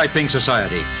for the Taiping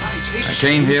Society. I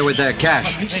came here with their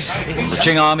cash. The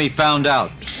Qing army found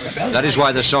out. That is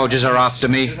why the soldiers are after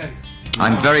me.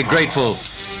 I'm very grateful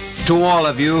to all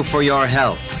of you for your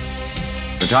help.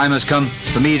 The time has come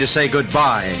for me to say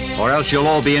goodbye, or else you'll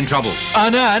all be in trouble.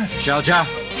 Anand! Xiaojia.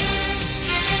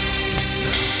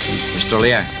 Mr.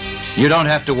 Liang, you don't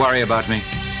have to worry about me.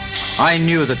 I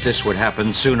knew that this would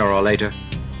happen sooner or later.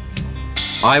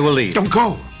 I will leave. Don't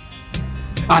go.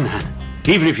 Anand,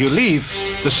 even if you leave,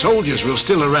 the soldiers will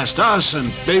still arrest us,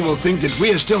 and they will think that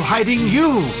we are still hiding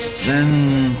you.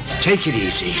 Then Take it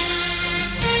easy.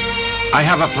 I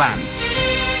have a plan.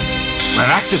 We're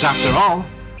actors after all.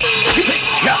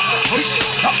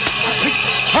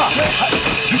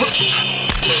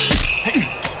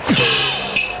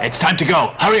 It's time to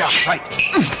go. Hurry up. Right.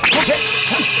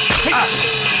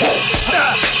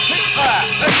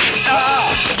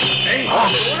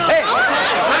 Hey,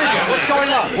 what's going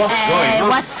on?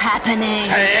 What's happening?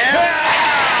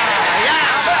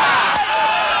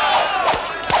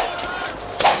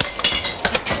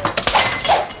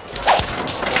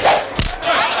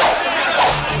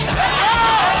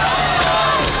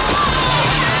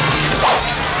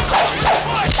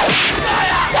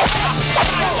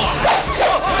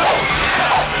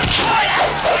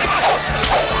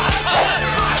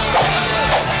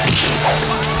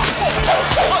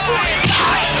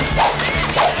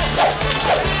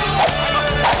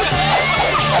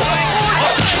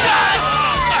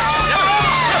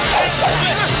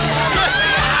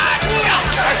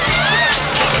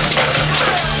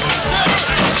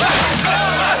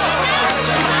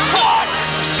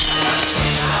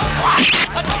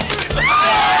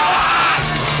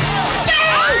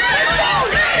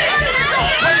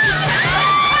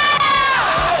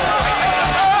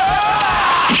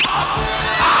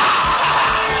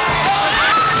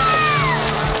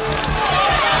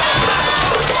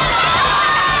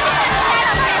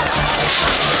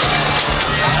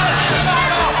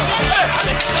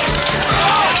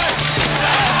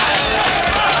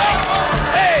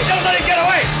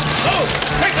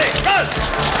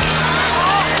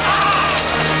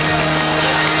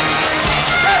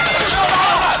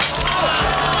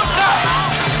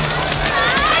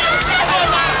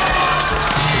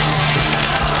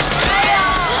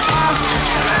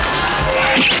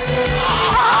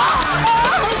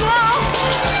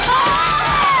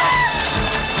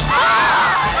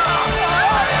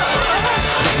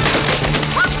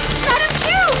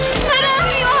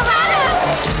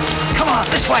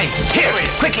 way. Here,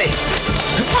 quickly.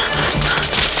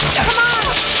 Come on.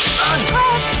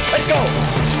 Let's go.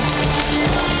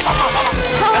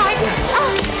 All right.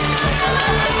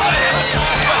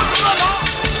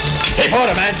 Hey,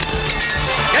 Porter, man.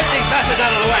 Get these bastards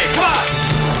out of the way. Come on.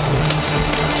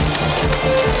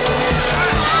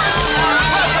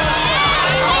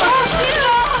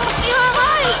 You're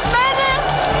right, madam.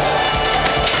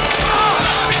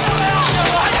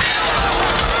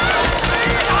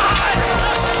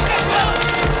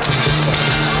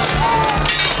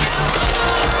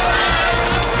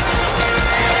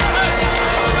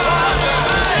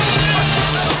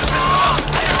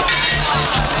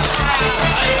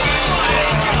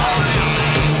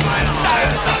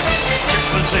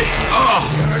 Excellency.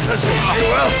 Your Excellency. Are you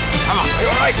well? Come on. Are you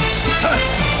all right?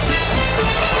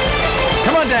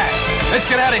 Come on, Dad. Let's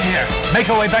get out of here. Make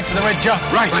our way back to the Red Junk.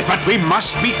 Right, but we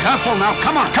must be careful now.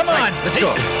 Come on. Come on. Right, let's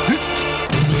go.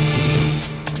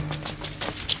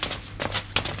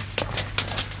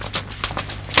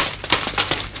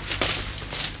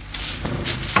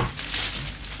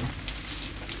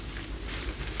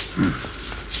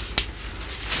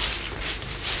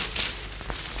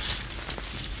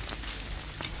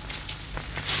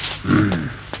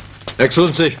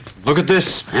 Excellency, look at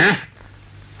this. Huh?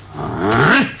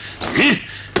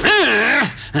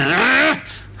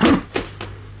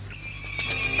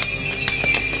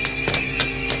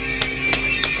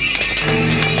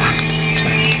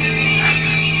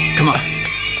 Come on.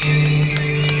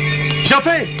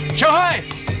 Xiaofei! Xiaohai!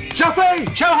 Xiaofei!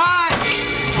 Xiaohai!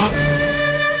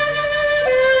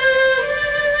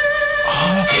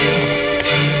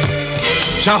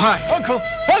 Xiaohai. Uncle!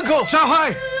 Uncle!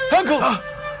 Xiaohai. Uncle!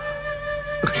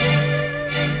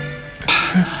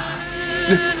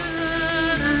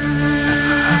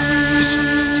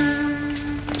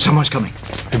 Someone's coming.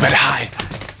 You better hide.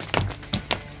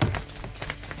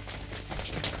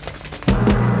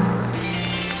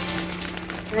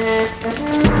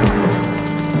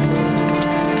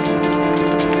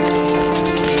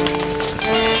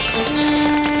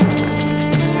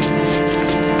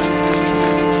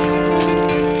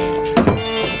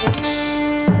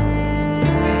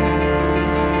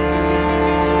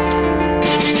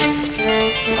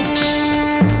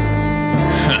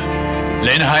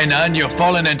 Hainan, you've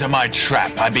fallen into my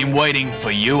trap. I've been waiting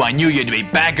for you. I knew you'd be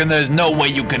back, and there's no way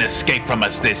you can escape from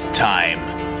us this time.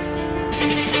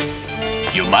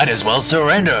 You might as well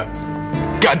surrender.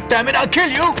 God damn it, I'll kill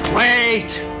you!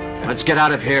 Wait! Let's get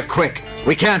out of here, quick.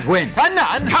 We can't win.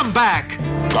 Hainan! Come back!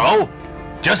 Go?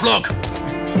 Just look. Uncle,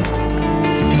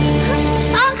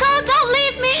 don't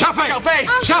leave me. Xiaofei. Xiaofei.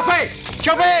 Xiaofei.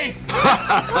 Xiaofei.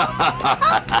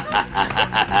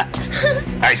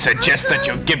 I suggest that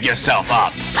you give yourself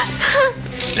up.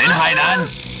 Lin Hainan,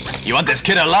 you want this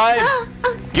kid alive?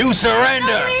 You surrender.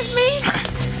 Don't leave me.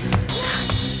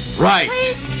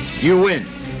 Right. You win.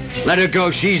 Let her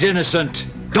go. She's innocent.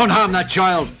 Don't harm that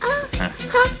child.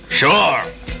 Sure.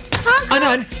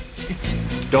 Hainan.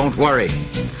 Don't worry.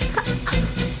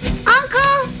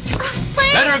 Uncle,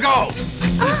 please. Let her go.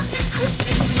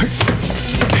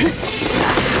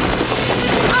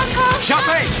 Uncle.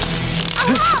 Xiaofei.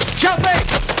 Uncle. Xiaofei.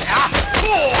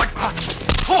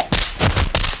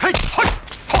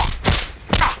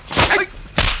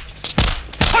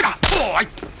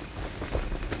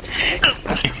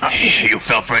 You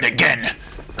fell for it again.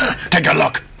 Take a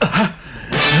look.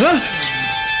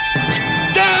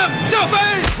 Damn!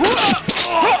 Xiaofei!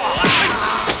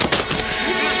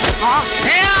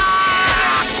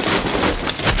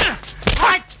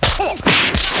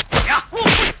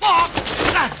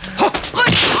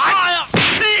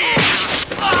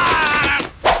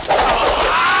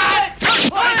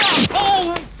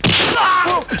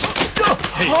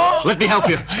 Let me help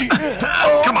you.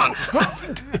 Come on.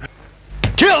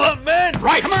 Kill him, man!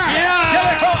 Right. Come on.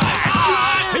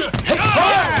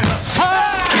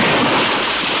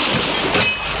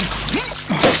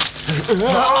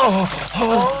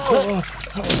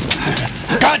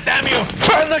 God damn you!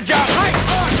 Burn the job!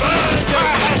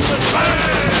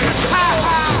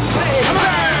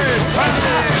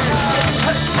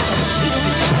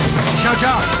 Xiao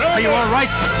Jiang, are you all right?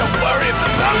 Don't worry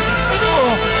about it.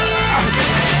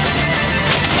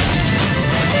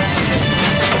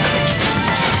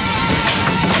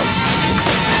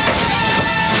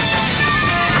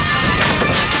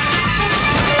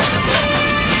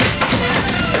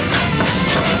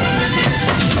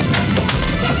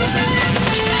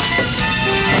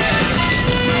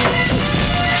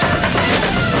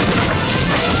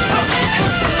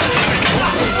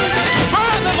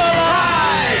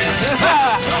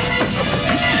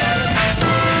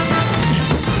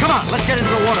 on, let's get into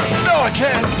the water. No, I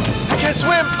can't. I can't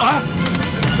swim.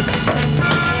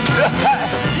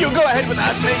 You go ahead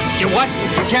without me. You what?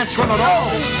 You can't swim at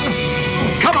all.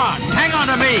 Come on, hang on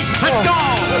to me. Let's go.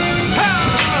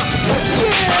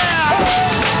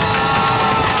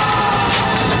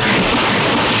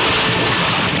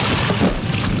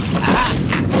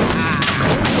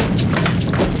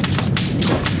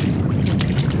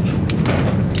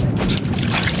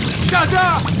 Shut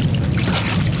up!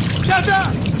 Shut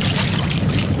up!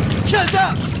 Shut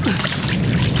up!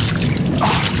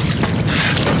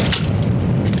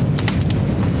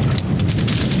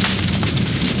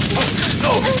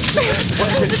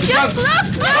 The jump, look!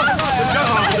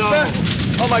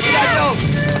 Oh my God, no!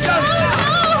 Jump!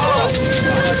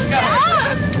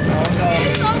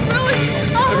 It's all ruined!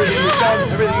 Everything is done.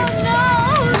 Everything is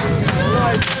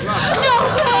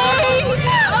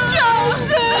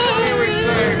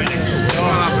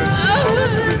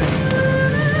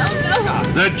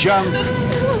The junk,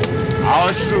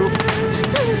 our troop,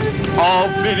 all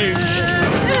finished,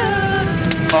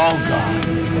 all gone.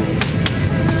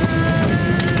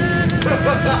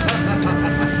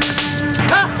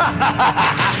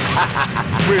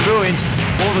 We ruined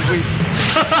all that we...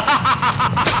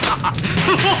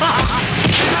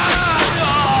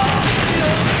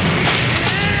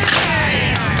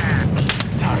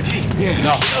 It's Archie.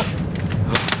 No.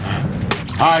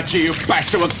 Archie, you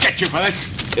bastard, will get you for this.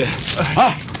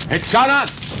 It's Anan.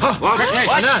 Quickly.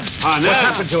 Anan. What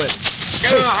happened to it?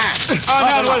 Give him a hand.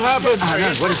 Anan, what happened?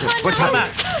 Anan, what is it? What's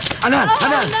happening? Anan.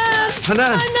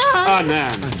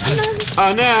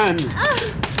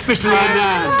 Mr.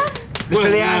 Lian. Mr.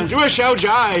 Lian. Where's Xiao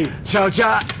Jai? Xiao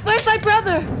Jia. Where's my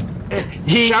brother?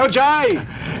 Xiao Jai.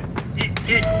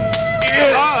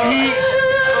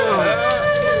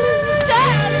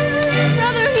 Dad!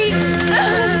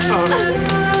 Brother,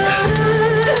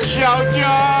 Xiao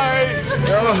Jai.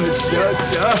 Oh, Xiao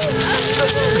Jia.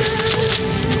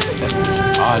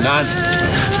 Anan.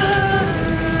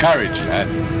 Courage, lad.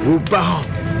 Wu Bao.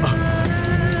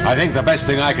 I think the best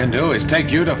thing I can do is take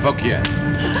you to Fukien.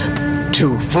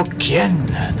 To Fukien.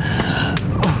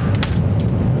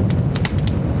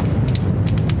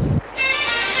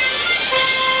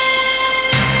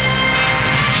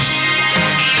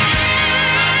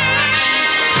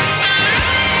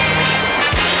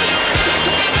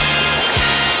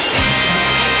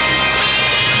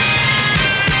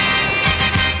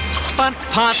不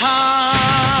怕他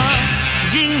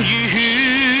英與血，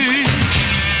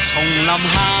叢林下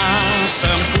常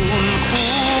伴虎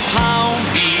拋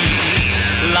面，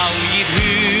流熱血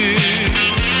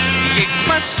亦不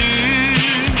算，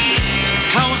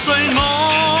求誰我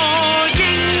英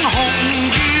雄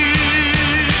於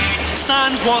山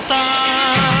過山，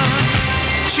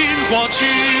穿過村，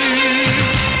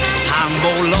行無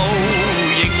路，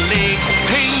仍力拼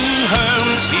向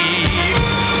前，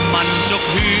民族血。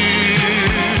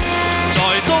在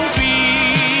刀邊，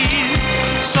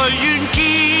誰願見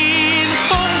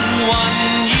風雲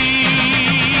現？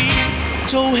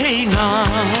遭欺壓，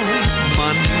民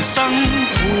生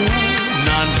苦難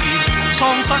言，蒼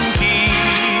生劫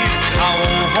求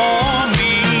可免。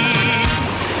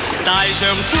大丈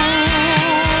夫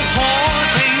可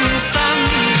挺身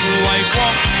為國，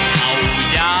頭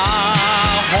也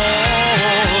可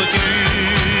斷，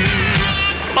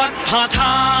不怕他。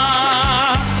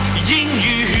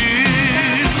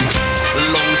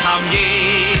亦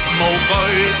無懼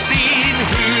鮮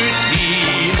血甜，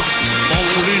逢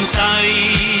亂世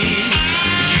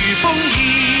如風燕，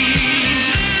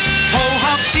豪俠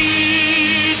志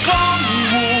江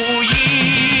湖現。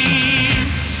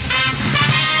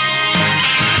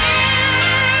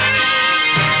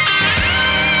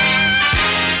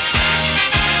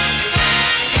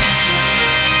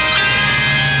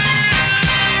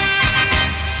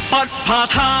不怕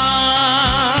他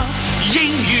英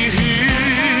與血。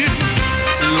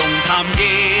亦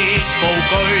無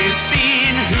懼鮮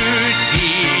血甜，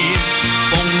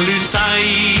逢亂世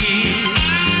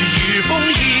如風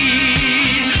燕，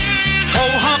豪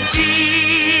俠志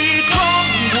江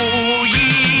湖現。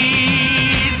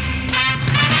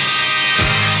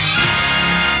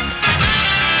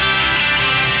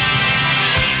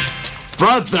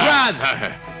Brother!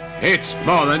 It's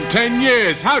more than 10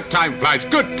 years. How time flies.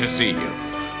 Good to see you.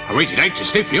 I waited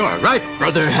anxiously for your arrival.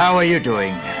 Brother, how are you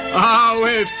doing? Oh,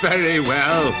 we're very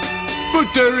well.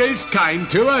 Buddha is kind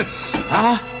to us.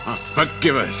 Huh?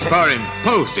 Forgive us for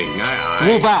imposing.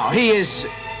 Wu Bao, he is...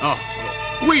 Oh,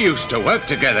 we used to work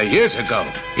together years ago.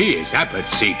 He is Abbot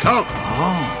Zikong.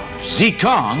 Oh,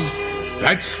 Zikong?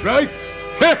 That's right.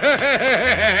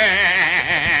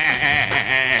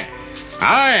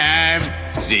 I am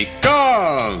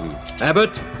Zikong.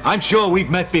 Abbot, I'm sure we've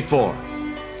met before.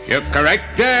 You're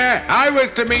correct there. I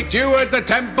was to meet you at the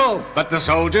temple, but the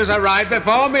soldiers arrived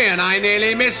before me and I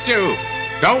nearly missed you.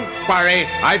 Don't worry,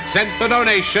 I've sent the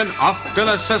donation off to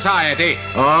the society.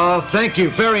 Oh, thank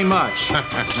you very much.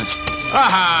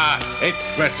 Aha! It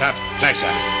was a pleasure.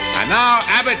 And now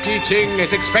Abbot Qicheng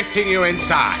is expecting you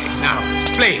inside. Now,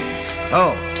 please.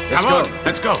 Oh, Come on,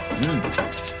 let's go.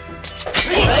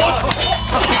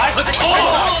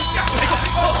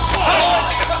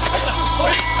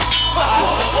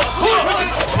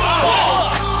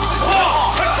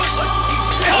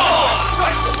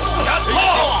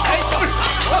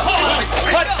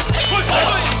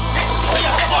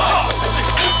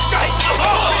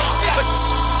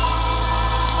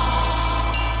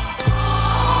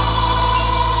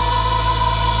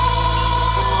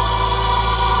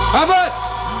 Abbot!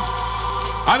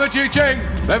 Abbot Qicheng,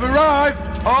 they've arrived.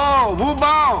 Oh, Wu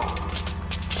Bao!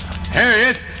 Here he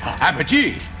is, Abbot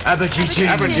Yi. Abbot Qicheng.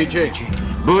 Abbot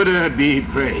Qicheng. Buddha be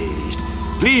praised.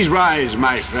 Please rise,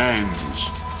 my friends.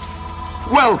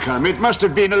 Welcome. It must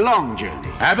have been a long journey.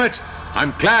 Abbot,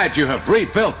 I'm glad you have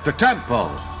rebuilt the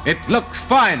temple. It looks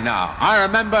fine now. I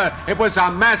remember it was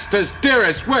our master's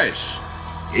dearest wish.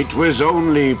 It was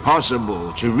only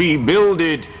possible to rebuild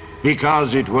it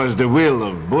because it was the will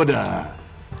of Buddha.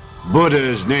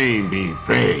 Buddha's name be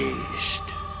praised.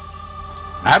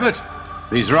 Abbot,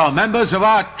 these are all members of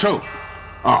our troop.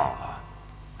 Oh,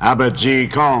 Abbot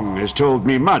Zikong has told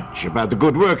me much about the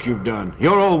good work you've done.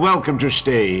 You're all welcome to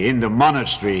stay in the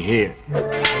monastery here.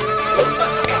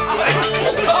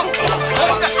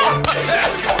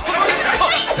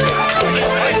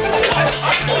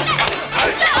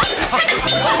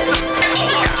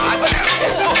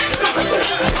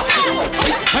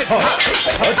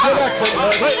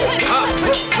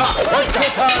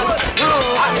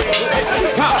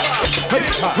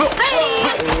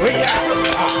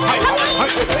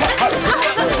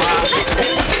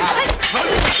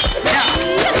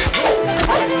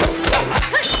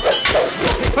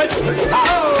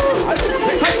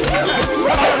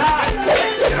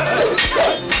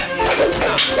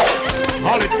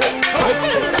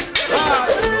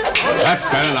 That's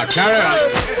better. Now carry on.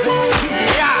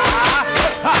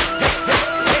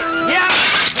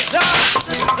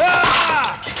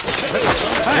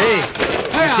 Hey,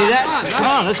 you see that? Come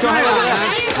on, let's go have a look at that.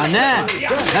 Anan,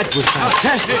 that was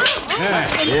fantastic. Yeah,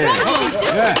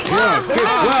 good.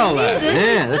 Well,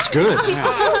 Yeah, that's good.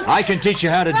 I can teach you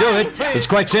how to do it. It's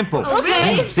quite simple.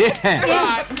 Okay.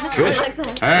 Yeah. Good.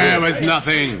 There was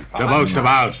nothing to boast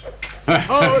about.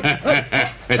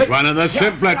 It's one of the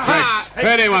simpler tricks.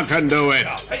 Anyone can do it.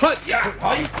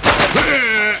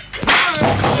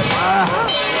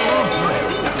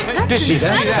 Did you see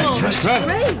that?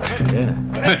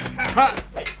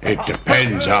 It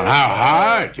depends on how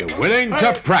hard you're willing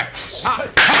to practice.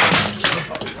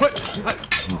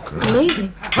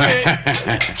 Amazing.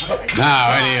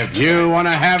 Now, any of you want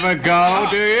to have a go,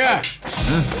 do you?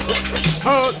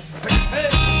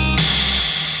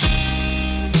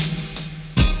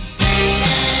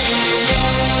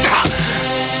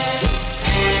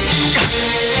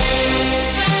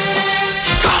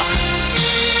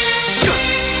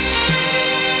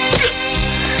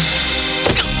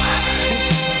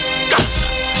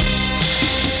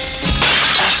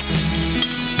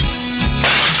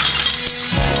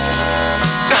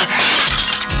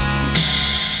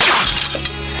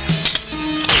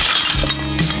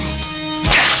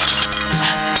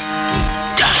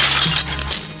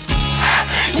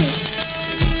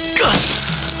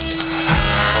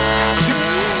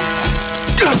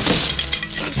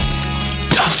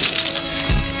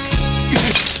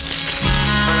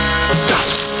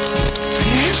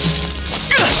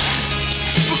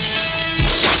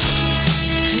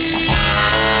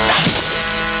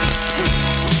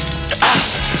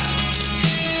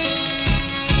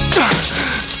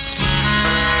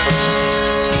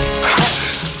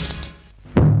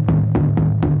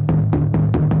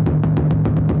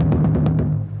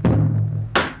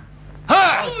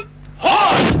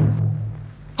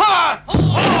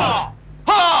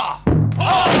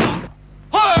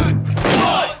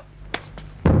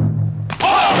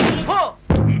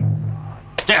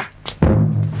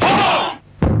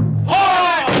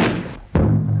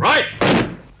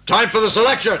 Time for the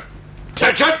selection.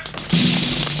 Attention!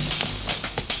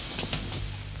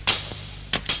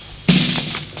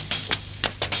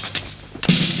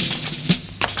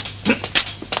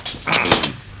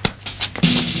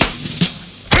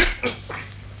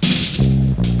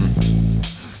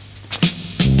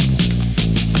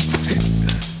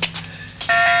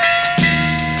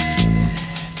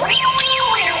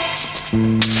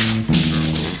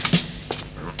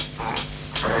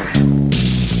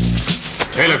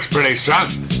 He looks pretty strong.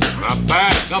 Not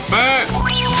bad, not bad.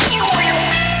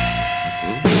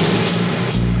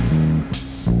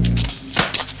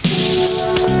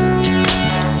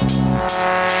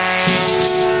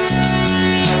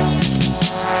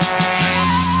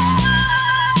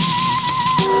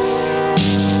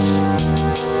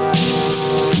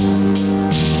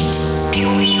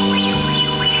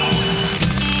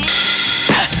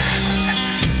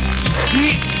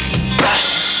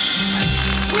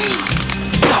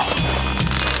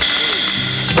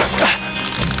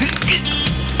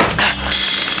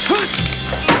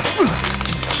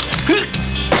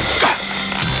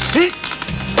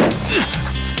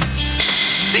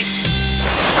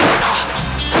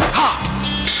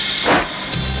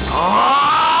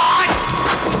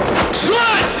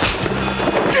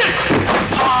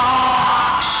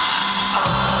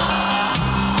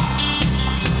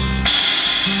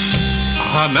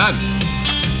 Man.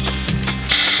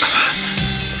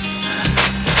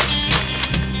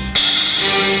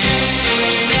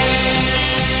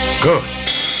 Good.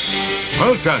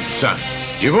 Well done, son.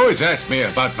 You've always asked me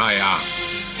about my arm.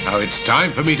 Now it's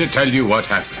time for me to tell you what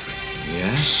happened.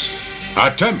 Yes?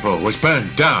 Our temple was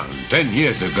burned down 10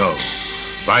 years ago.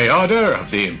 By order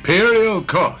of the Imperial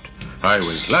Court, I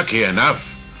was lucky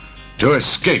enough to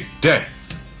escape death.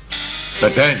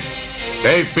 But then,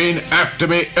 they've been after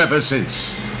me ever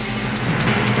since.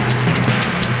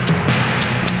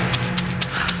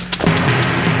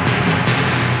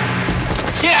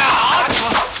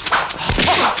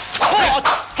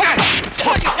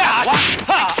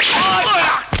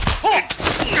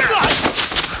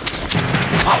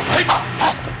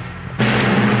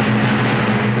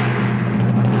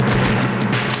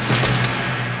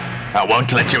 I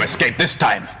won't let you escape this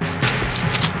time.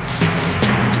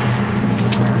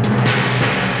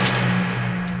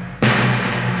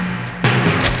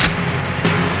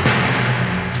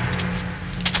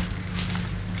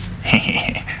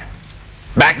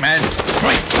 Back, man.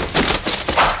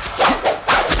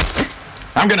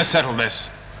 I'm gonna settle this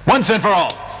once and for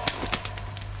all.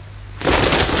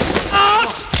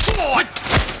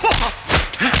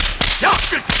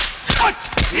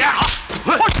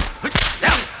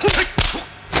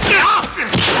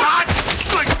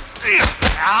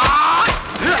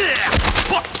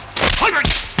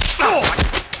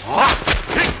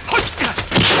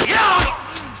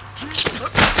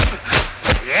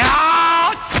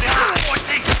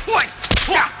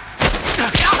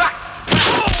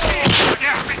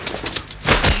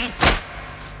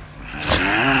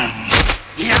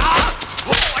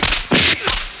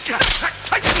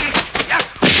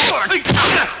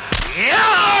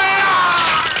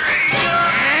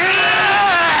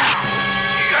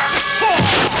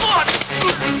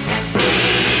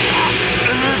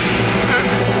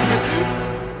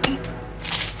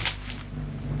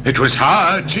 It was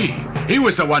Haji. He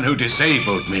was the one who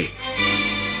disabled me.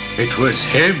 It was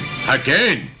him,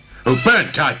 again, who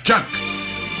burnt our junk.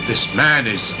 This man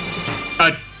is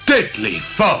a deadly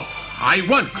foe. I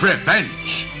want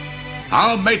revenge.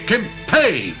 I'll make him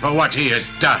pay for what he has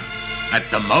done. At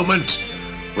the moment,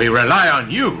 we rely on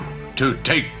you to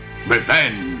take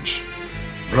revenge.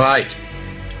 Right.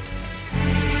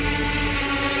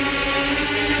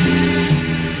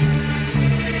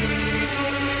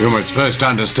 You must first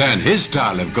understand his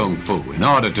style of Kung Fu in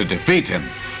order to defeat him.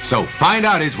 So find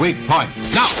out his weak points.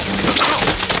 Now!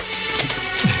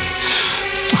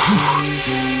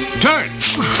 Turn!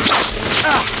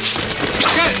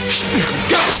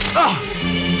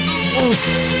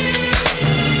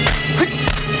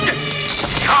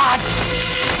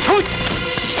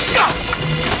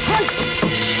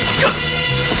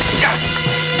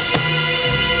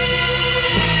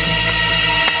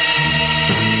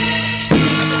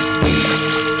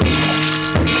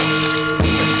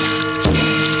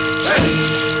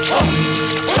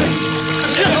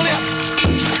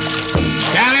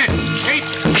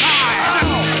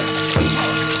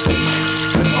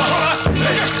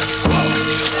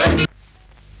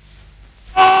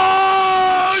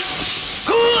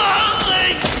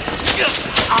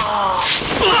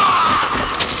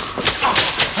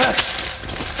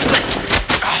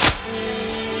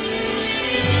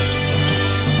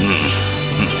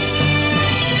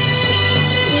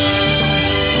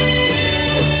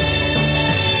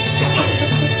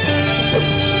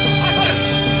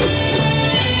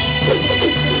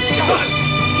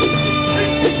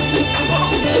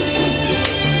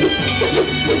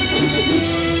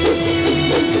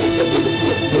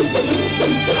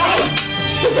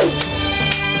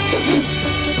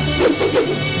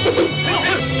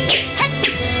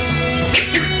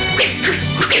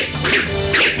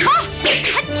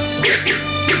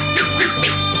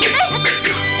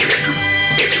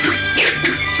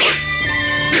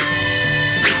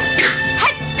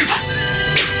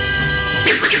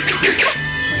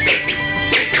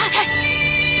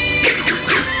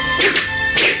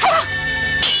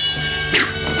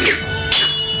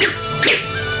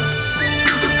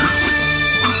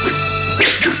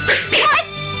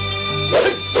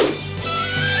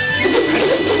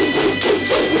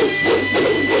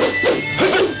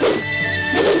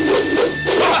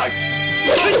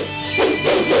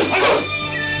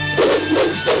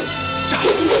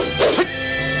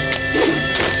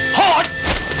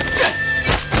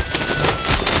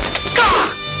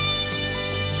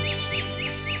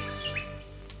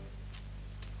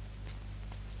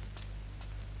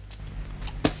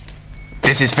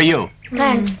 This is for you.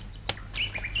 Thanks.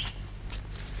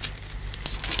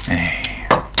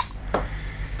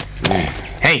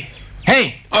 Hey!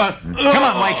 Come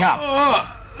on, wake up.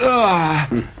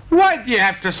 Why'd you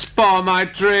have to spoil my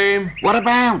dream? What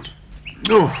about?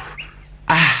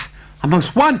 A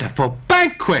most wonderful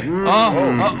banquet.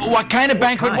 What kind of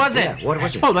banquet was it? Yeah, what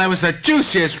was it? Oh, there was the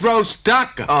juiciest roast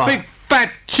duck, a big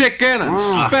fat chicken, and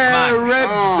spare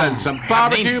ribs, and some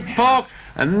barbecue pork,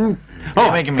 and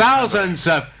thousands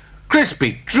of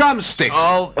crispy drumsticks.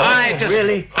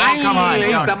 I come on, ate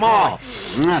don't. them all.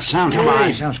 That sounds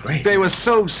Really? Sounds great. They were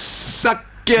so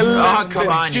succulent come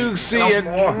on, and you- juicy no and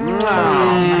more.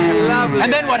 lovely.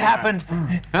 And then what happened?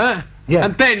 Huh? Yeah.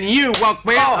 And then you woke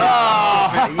me up. you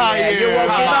woke him up,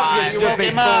 you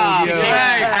stupid fool, you.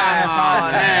 Hey, come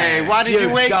on. Hey, why did you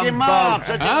wake dumb him up? bug.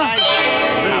 Such a Huh? nice...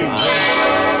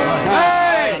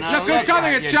 Hey, look who's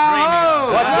coming. It's Xiao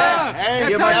Ho. What's that? Hey,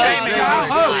 It's you coming, must be Xiao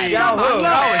Ho. dreaming. Xiao Ho.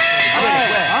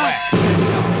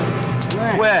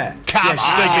 Where? Come You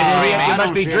stinking on. idiot, you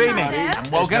must be dreaming. I'm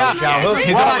woken up. Xiao Ho.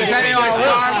 He's always telling you I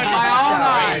saw him with my own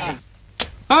eyes.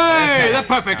 Hey, they're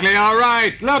perfectly all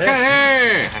right. Look at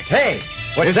here. Hey,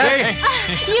 what's that?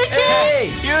 Yi-jin! Hey,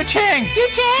 Qicheng!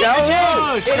 Yi-jin! Xiao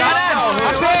Ho. It is Xiao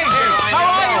Ho. How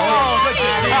are you? Good to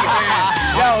see you,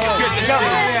 man. Xiao Ho, tell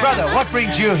me, brother, what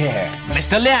brings you here?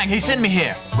 Mr. Liang, he sent me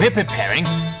here. We're preparing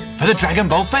for the Dragon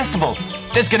Ball Festival.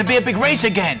 There's going to be a big race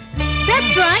again.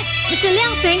 That's right. Mr.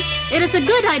 Liang thinks it is a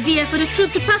good idea for the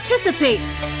troop to participate.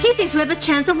 He thinks we have a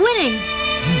chance of winning.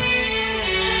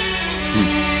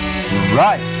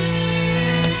 Right.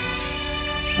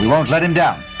 We won't let him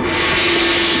down.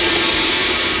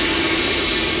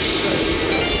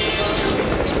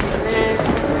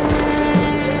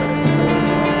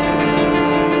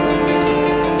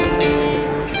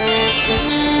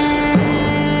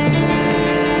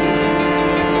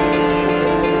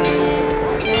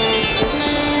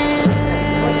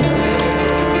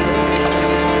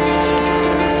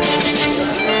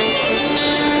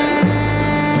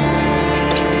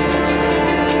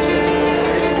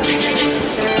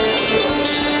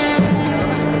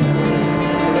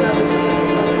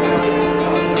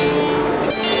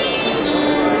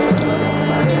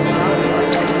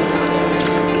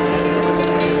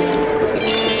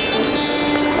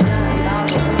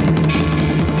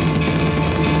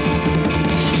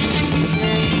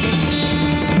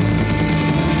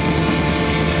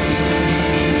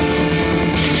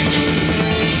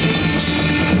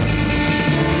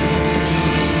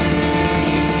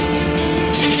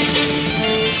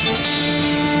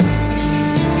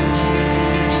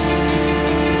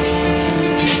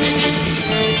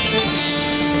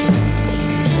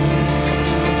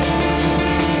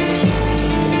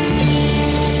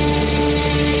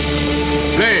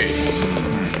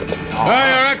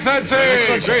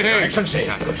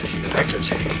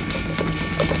 Excellency!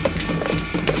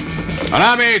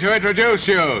 Allow me to introduce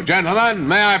you, gentlemen.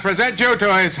 May I present you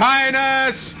to His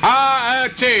Highness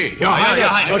Ha-Chi. Your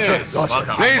Highness.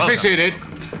 Please be seated.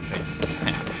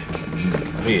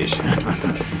 Please.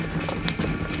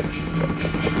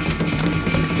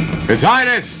 His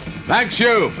Highness thanks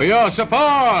you for your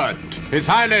support. His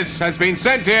Highness has been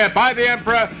sent here by the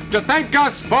Emperor to thank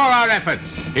us for our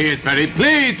efforts. He is very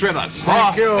pleased with us.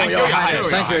 Thank you, thank you, Your Your Highness.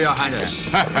 Highness. Thank you, Your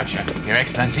Highness. Your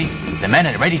Excellency, the men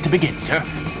are ready to begin, sir.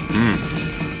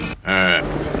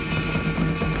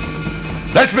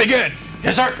 Let's begin.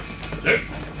 Yes, sir.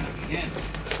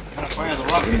 Fire the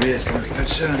rocket. Maybe it's going to be good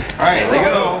soon. All right, there you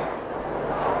go.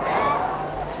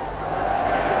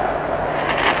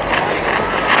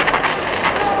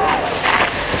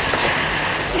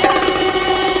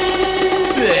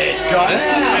 It's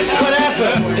gone. What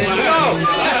happened? Where did it go?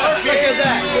 Look at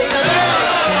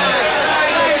that.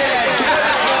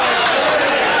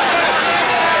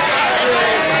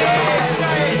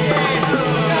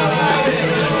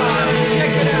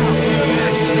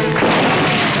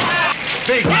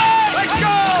 Big. Let's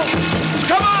go!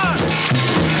 Come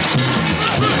on!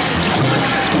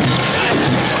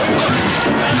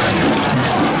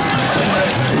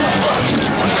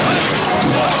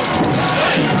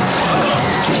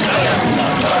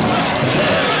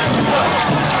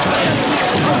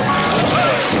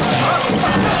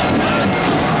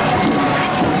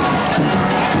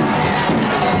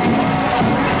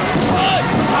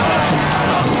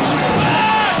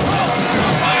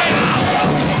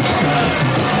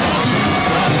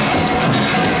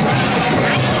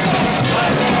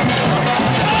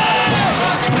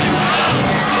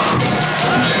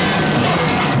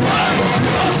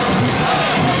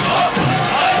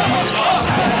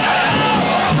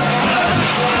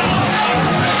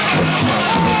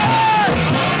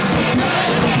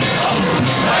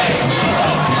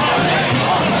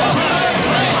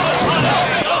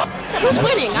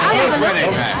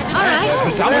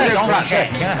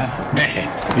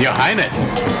 Qicheng. Your Highness.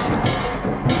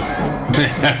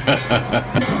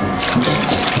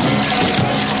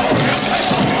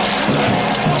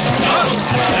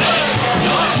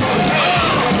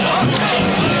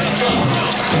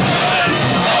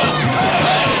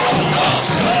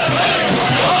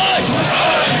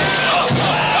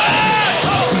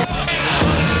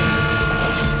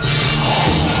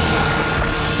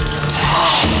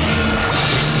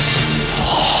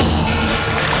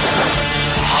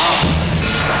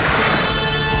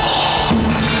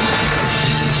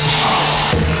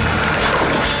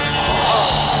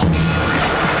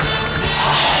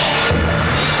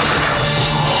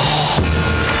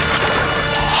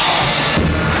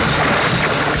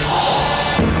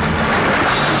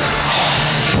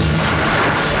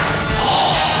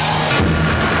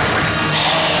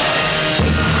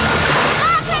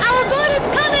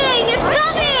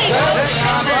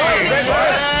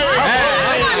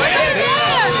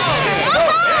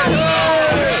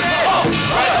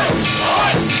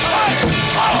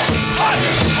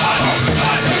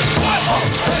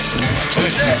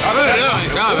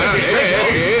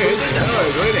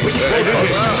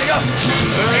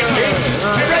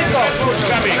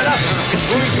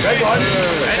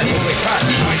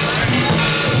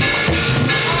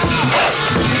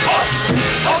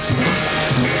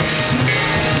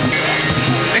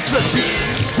 Excellency,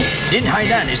 Din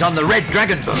Hainan is on the Red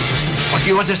Dragon boat. What do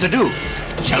you want us to do?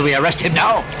 Shall we arrest him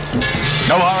now?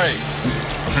 No hurry.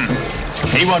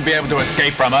 He won't be able to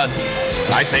escape from us.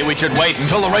 I say we should wait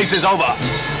until the race is over.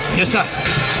 Yes, sir.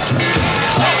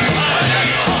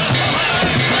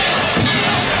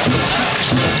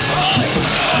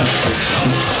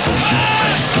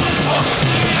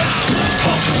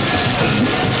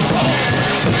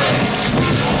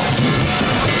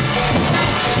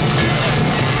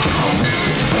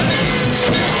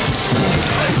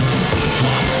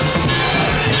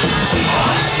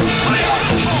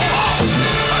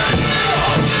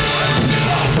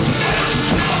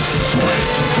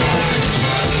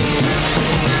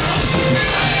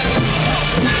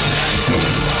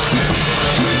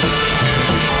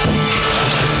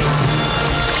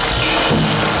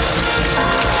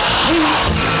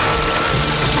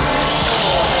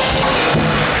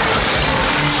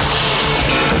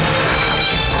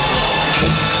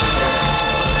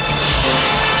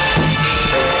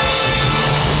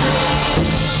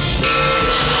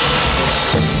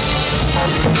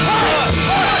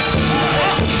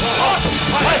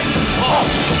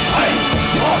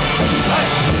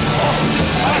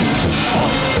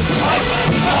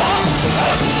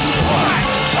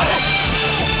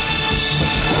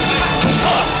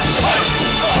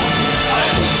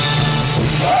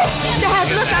 Dad,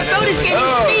 look, our boat is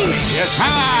gaining speed. Yes,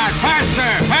 come on,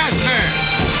 faster, faster.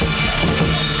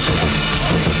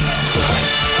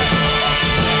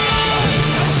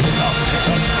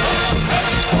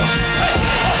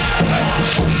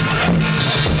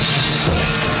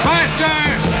 Faster!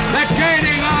 They're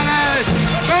gaining on us!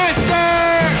 Faster!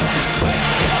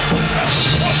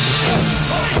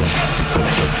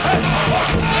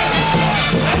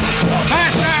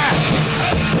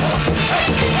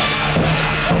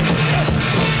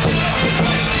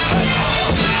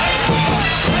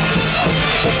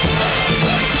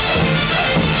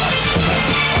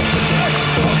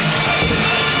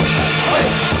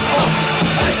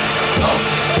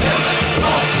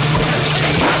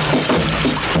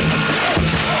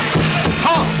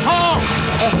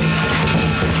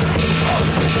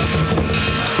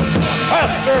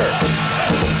 Faster!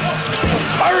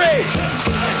 Hurry!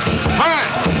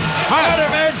 Harder,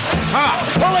 men!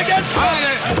 Pull against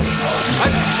it!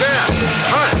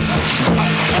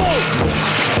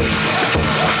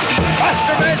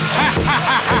 Faster, men!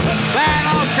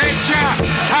 That'll teach you!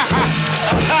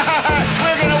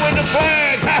 We're gonna win the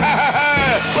flag!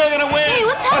 We're gonna win! Hey,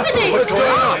 what's happening? What's going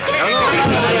on?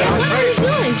 What are we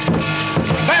doing?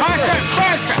 Faster!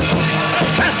 Faster!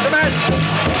 Faster, men!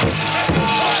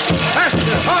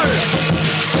 Faster! Harder!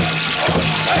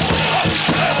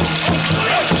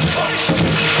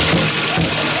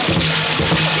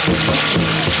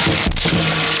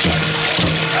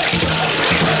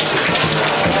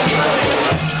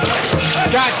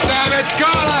 God damn it, go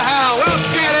to hell! We'll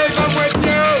get even with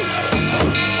you!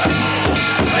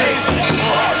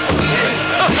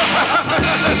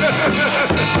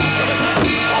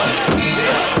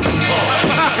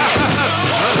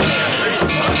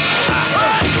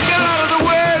 Get out of the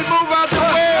way! Move out the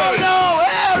way! Oh, no!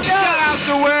 Oh, no! Get out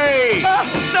the way!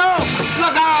 No!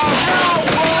 Look out! No!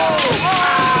 Whoa!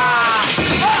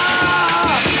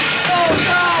 Oh,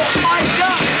 no! My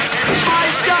duck! My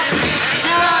duck!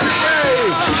 Get out of the way!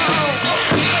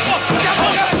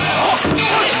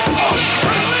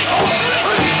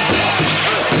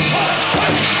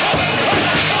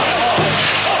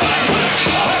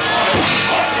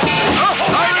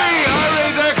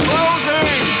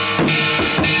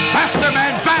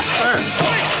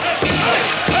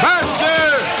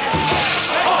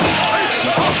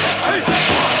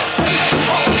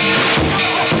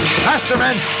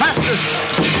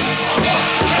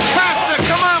 Faster!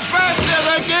 Come on, faster!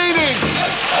 They're gaining!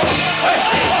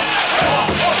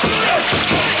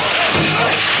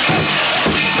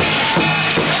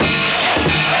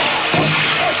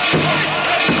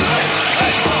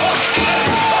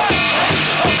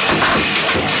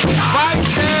 Fight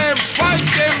them! Fight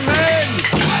them, men!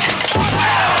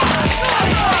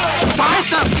 Fight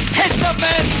them! Hit them,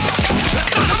 men!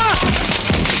 Come on!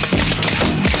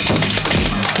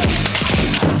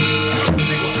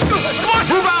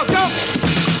 Move out, jump!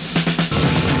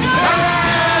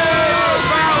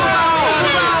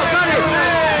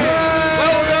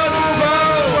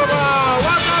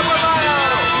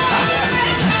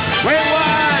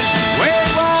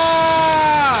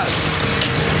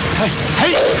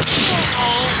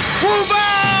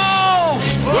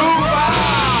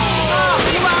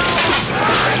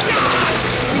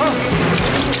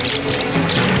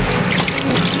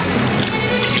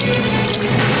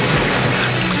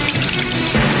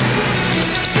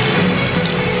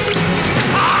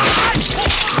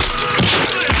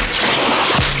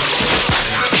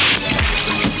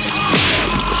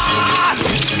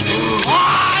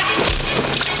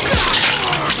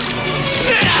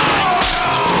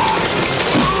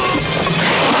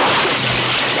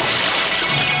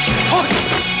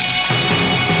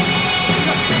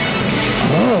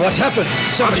 What's happened?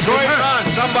 What's going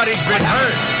on? Somebody's been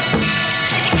hurt.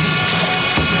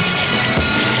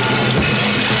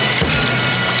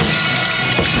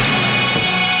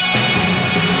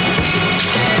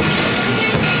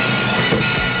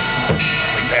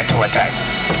 Prepare to attack.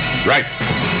 Right.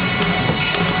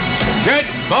 Good.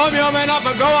 Form your men up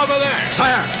and go over there.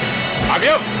 Sire! Have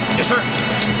you? Yes, sir.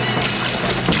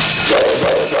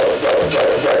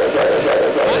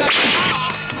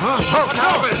 What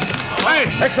happened? Hey!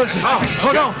 Excellency!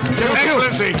 Oh, no!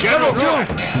 Excellency, General Q!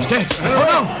 Stay! Oh,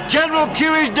 no! General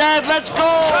Q is dead. Let's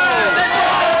go!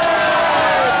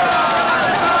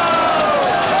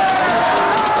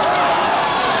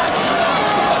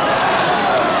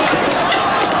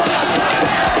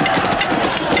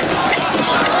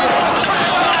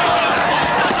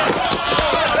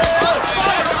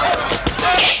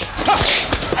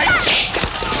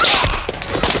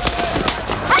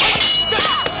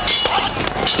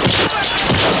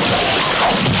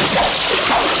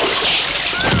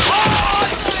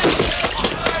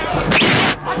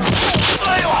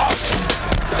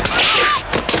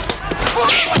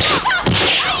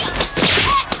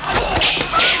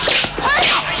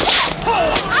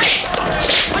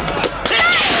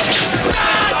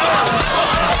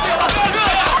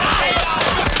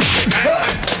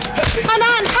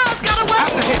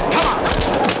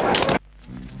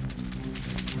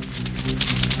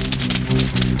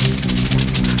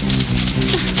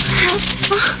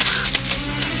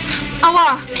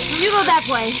 You go that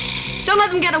way. Don't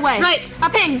let them get away. Right.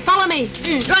 Ping, follow me.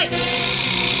 Right.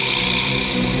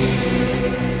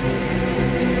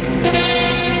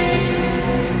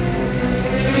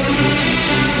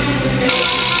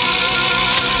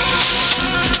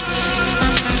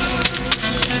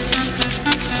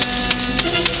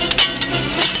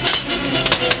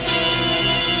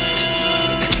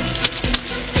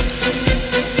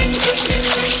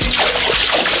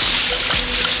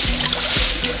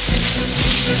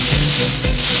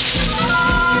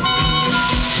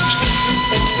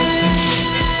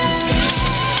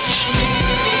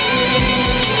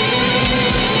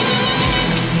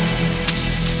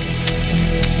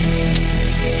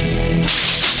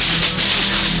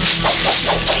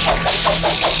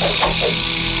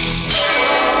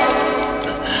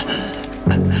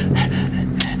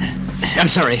 I'm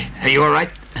sorry. Are you all right?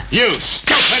 You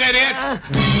stupid idiot!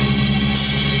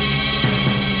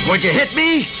 Would you hit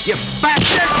me, you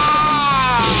bastard?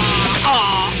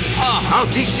 I'll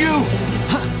teach you.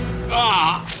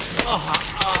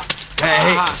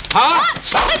 Hey.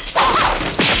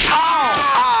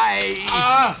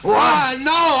 What?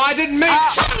 No, I didn't mean...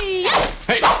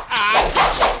 Hey.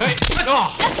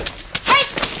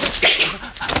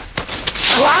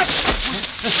 What?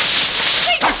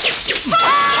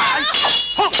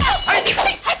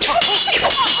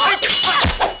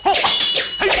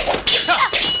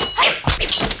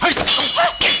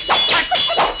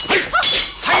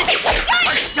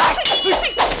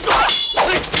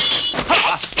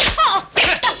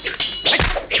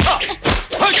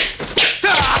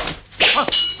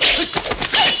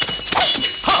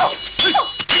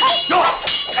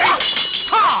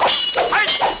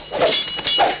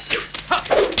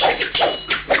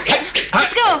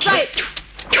 Let's go, right.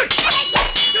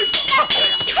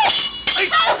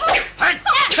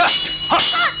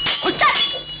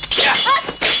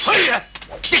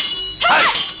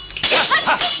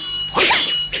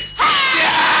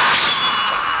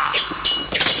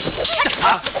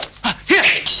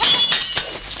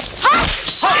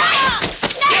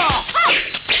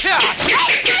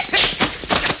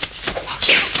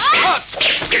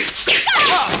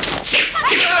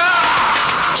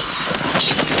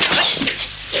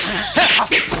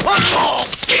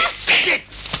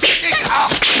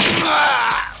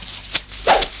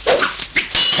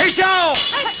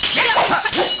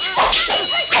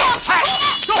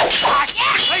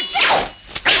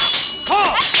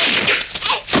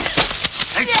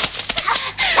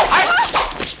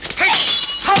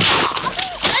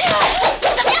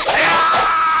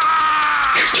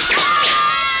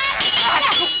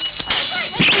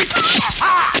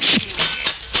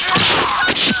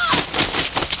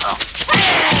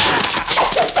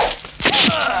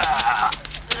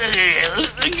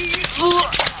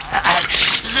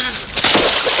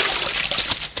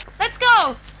 Let's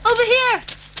go! Over here!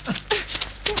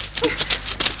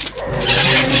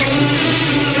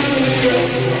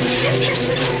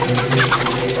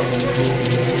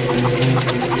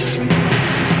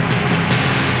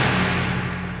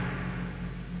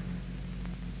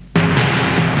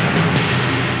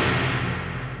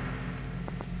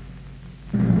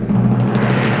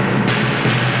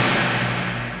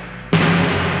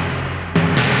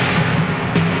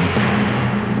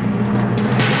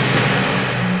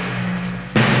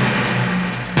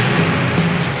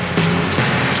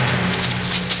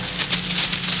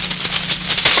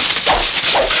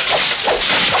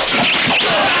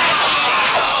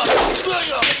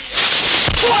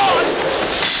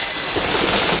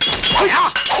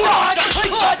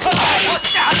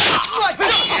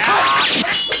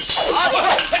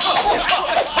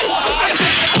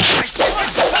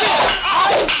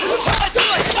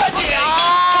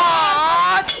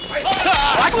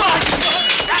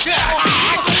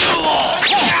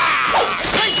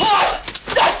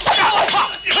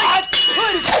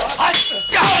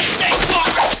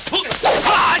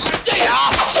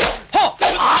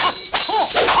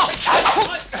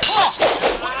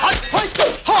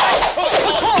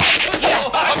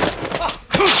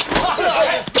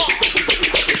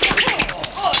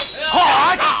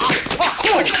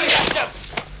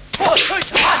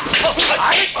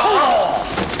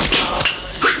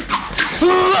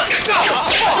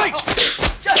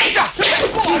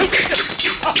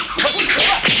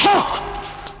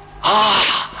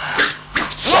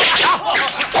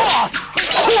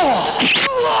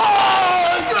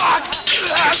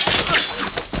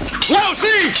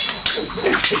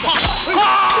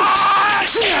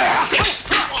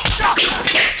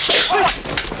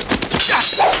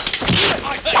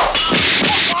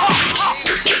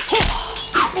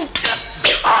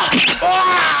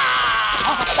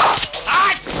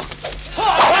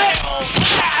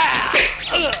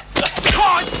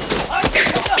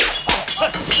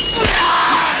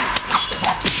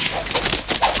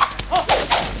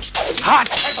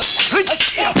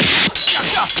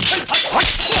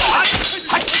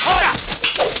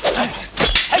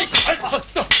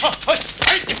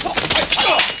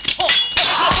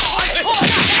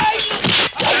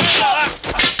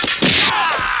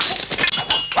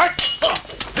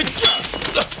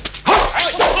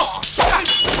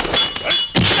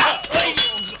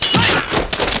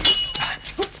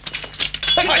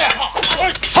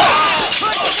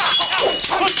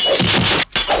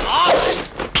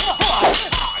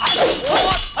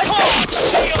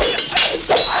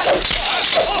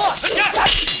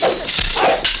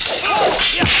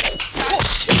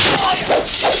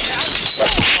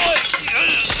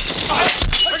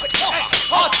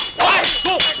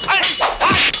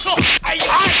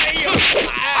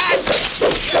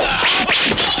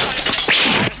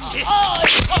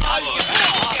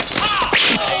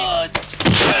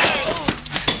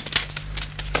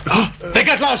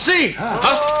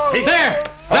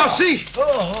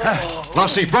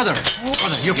 Laosi, brother,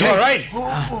 you okay? You all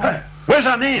right? Where's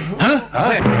our man?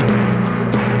 Huh?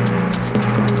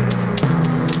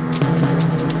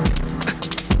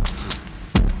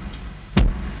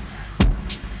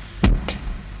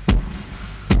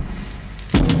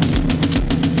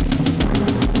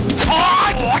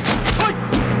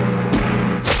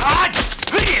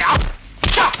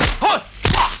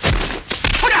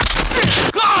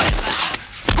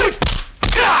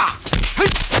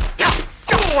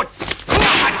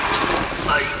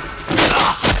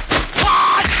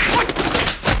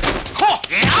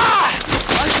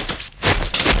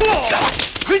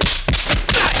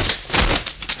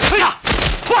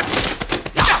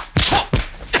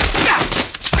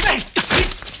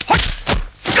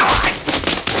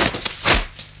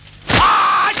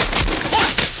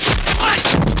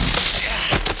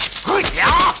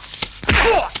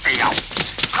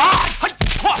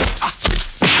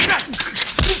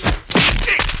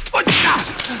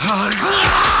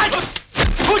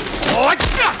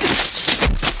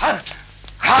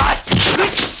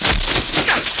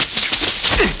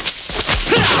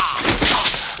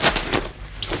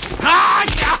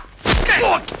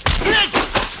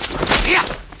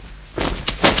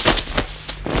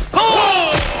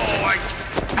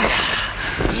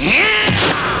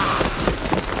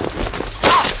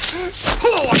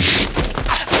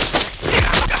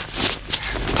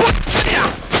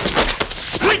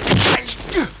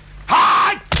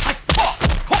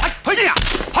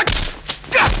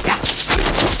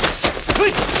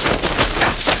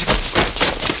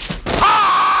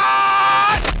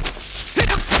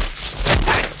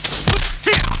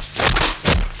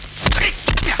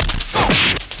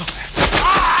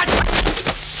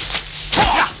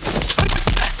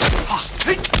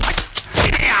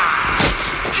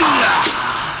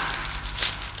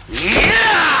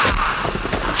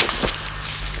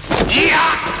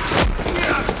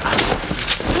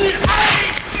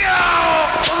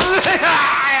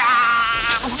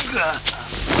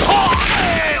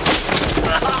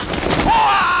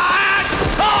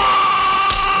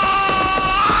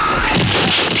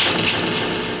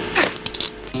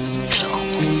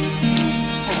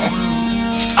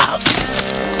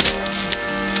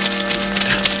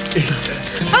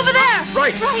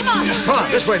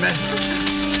 This way, man.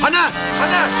 Anand!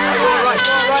 You all right,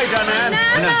 Anand?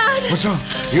 Anand! What's wrong?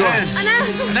 You all right?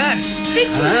 Anand! Speak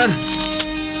to Anand?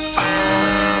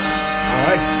 All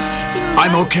right.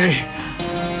 I'm okay.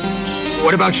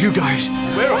 What about you guys?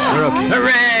 We're okay.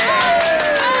 Hooray!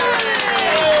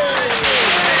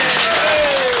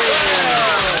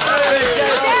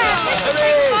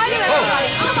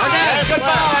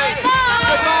 Goodbye!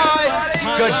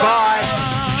 Goodbye!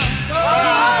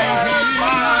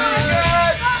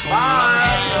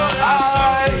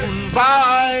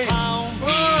 Bye!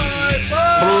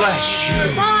 Bless you!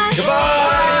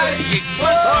 Goodbye!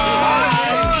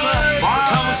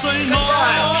 求誰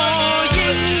我英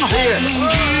雄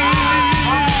於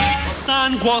山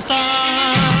過山，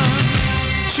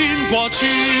穿過村，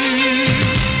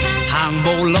行無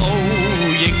路，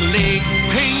仍力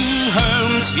拼向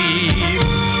前。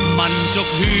民族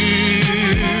血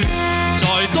在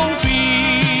刀邊，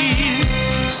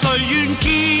誰願見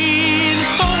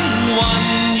風雲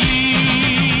現？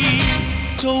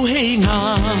做戲硬，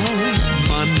民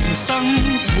生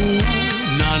苦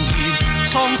難填，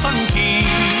蒼生劫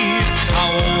求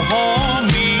可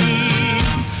免。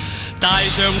大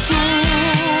丈夫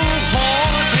可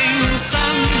挺身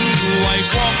為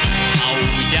國，頭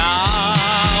也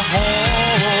可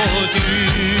斷。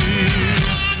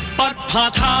不怕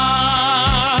他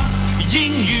鷹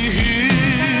與犬，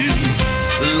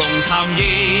龍潭亦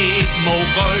無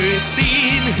懼鮮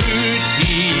血填。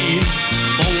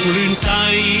逢亂世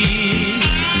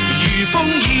如風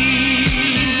煙，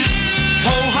浩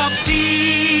合至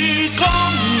江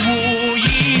湖現。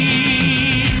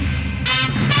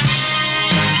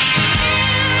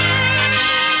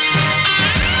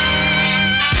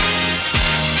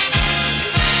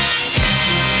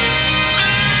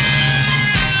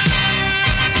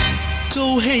做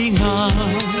戲硬，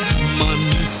民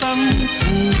生苦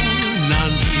難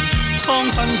言，蒼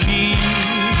生劫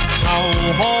求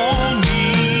可免。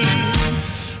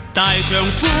大丈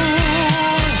夫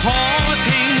可挺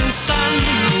身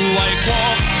為國，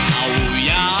頭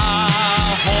也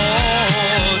可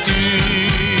斷。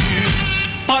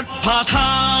不怕他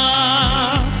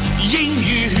鷹與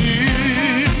犬，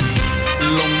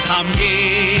龍潭亦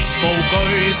無懼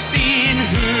鮮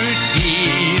血填。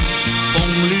逢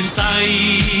亂世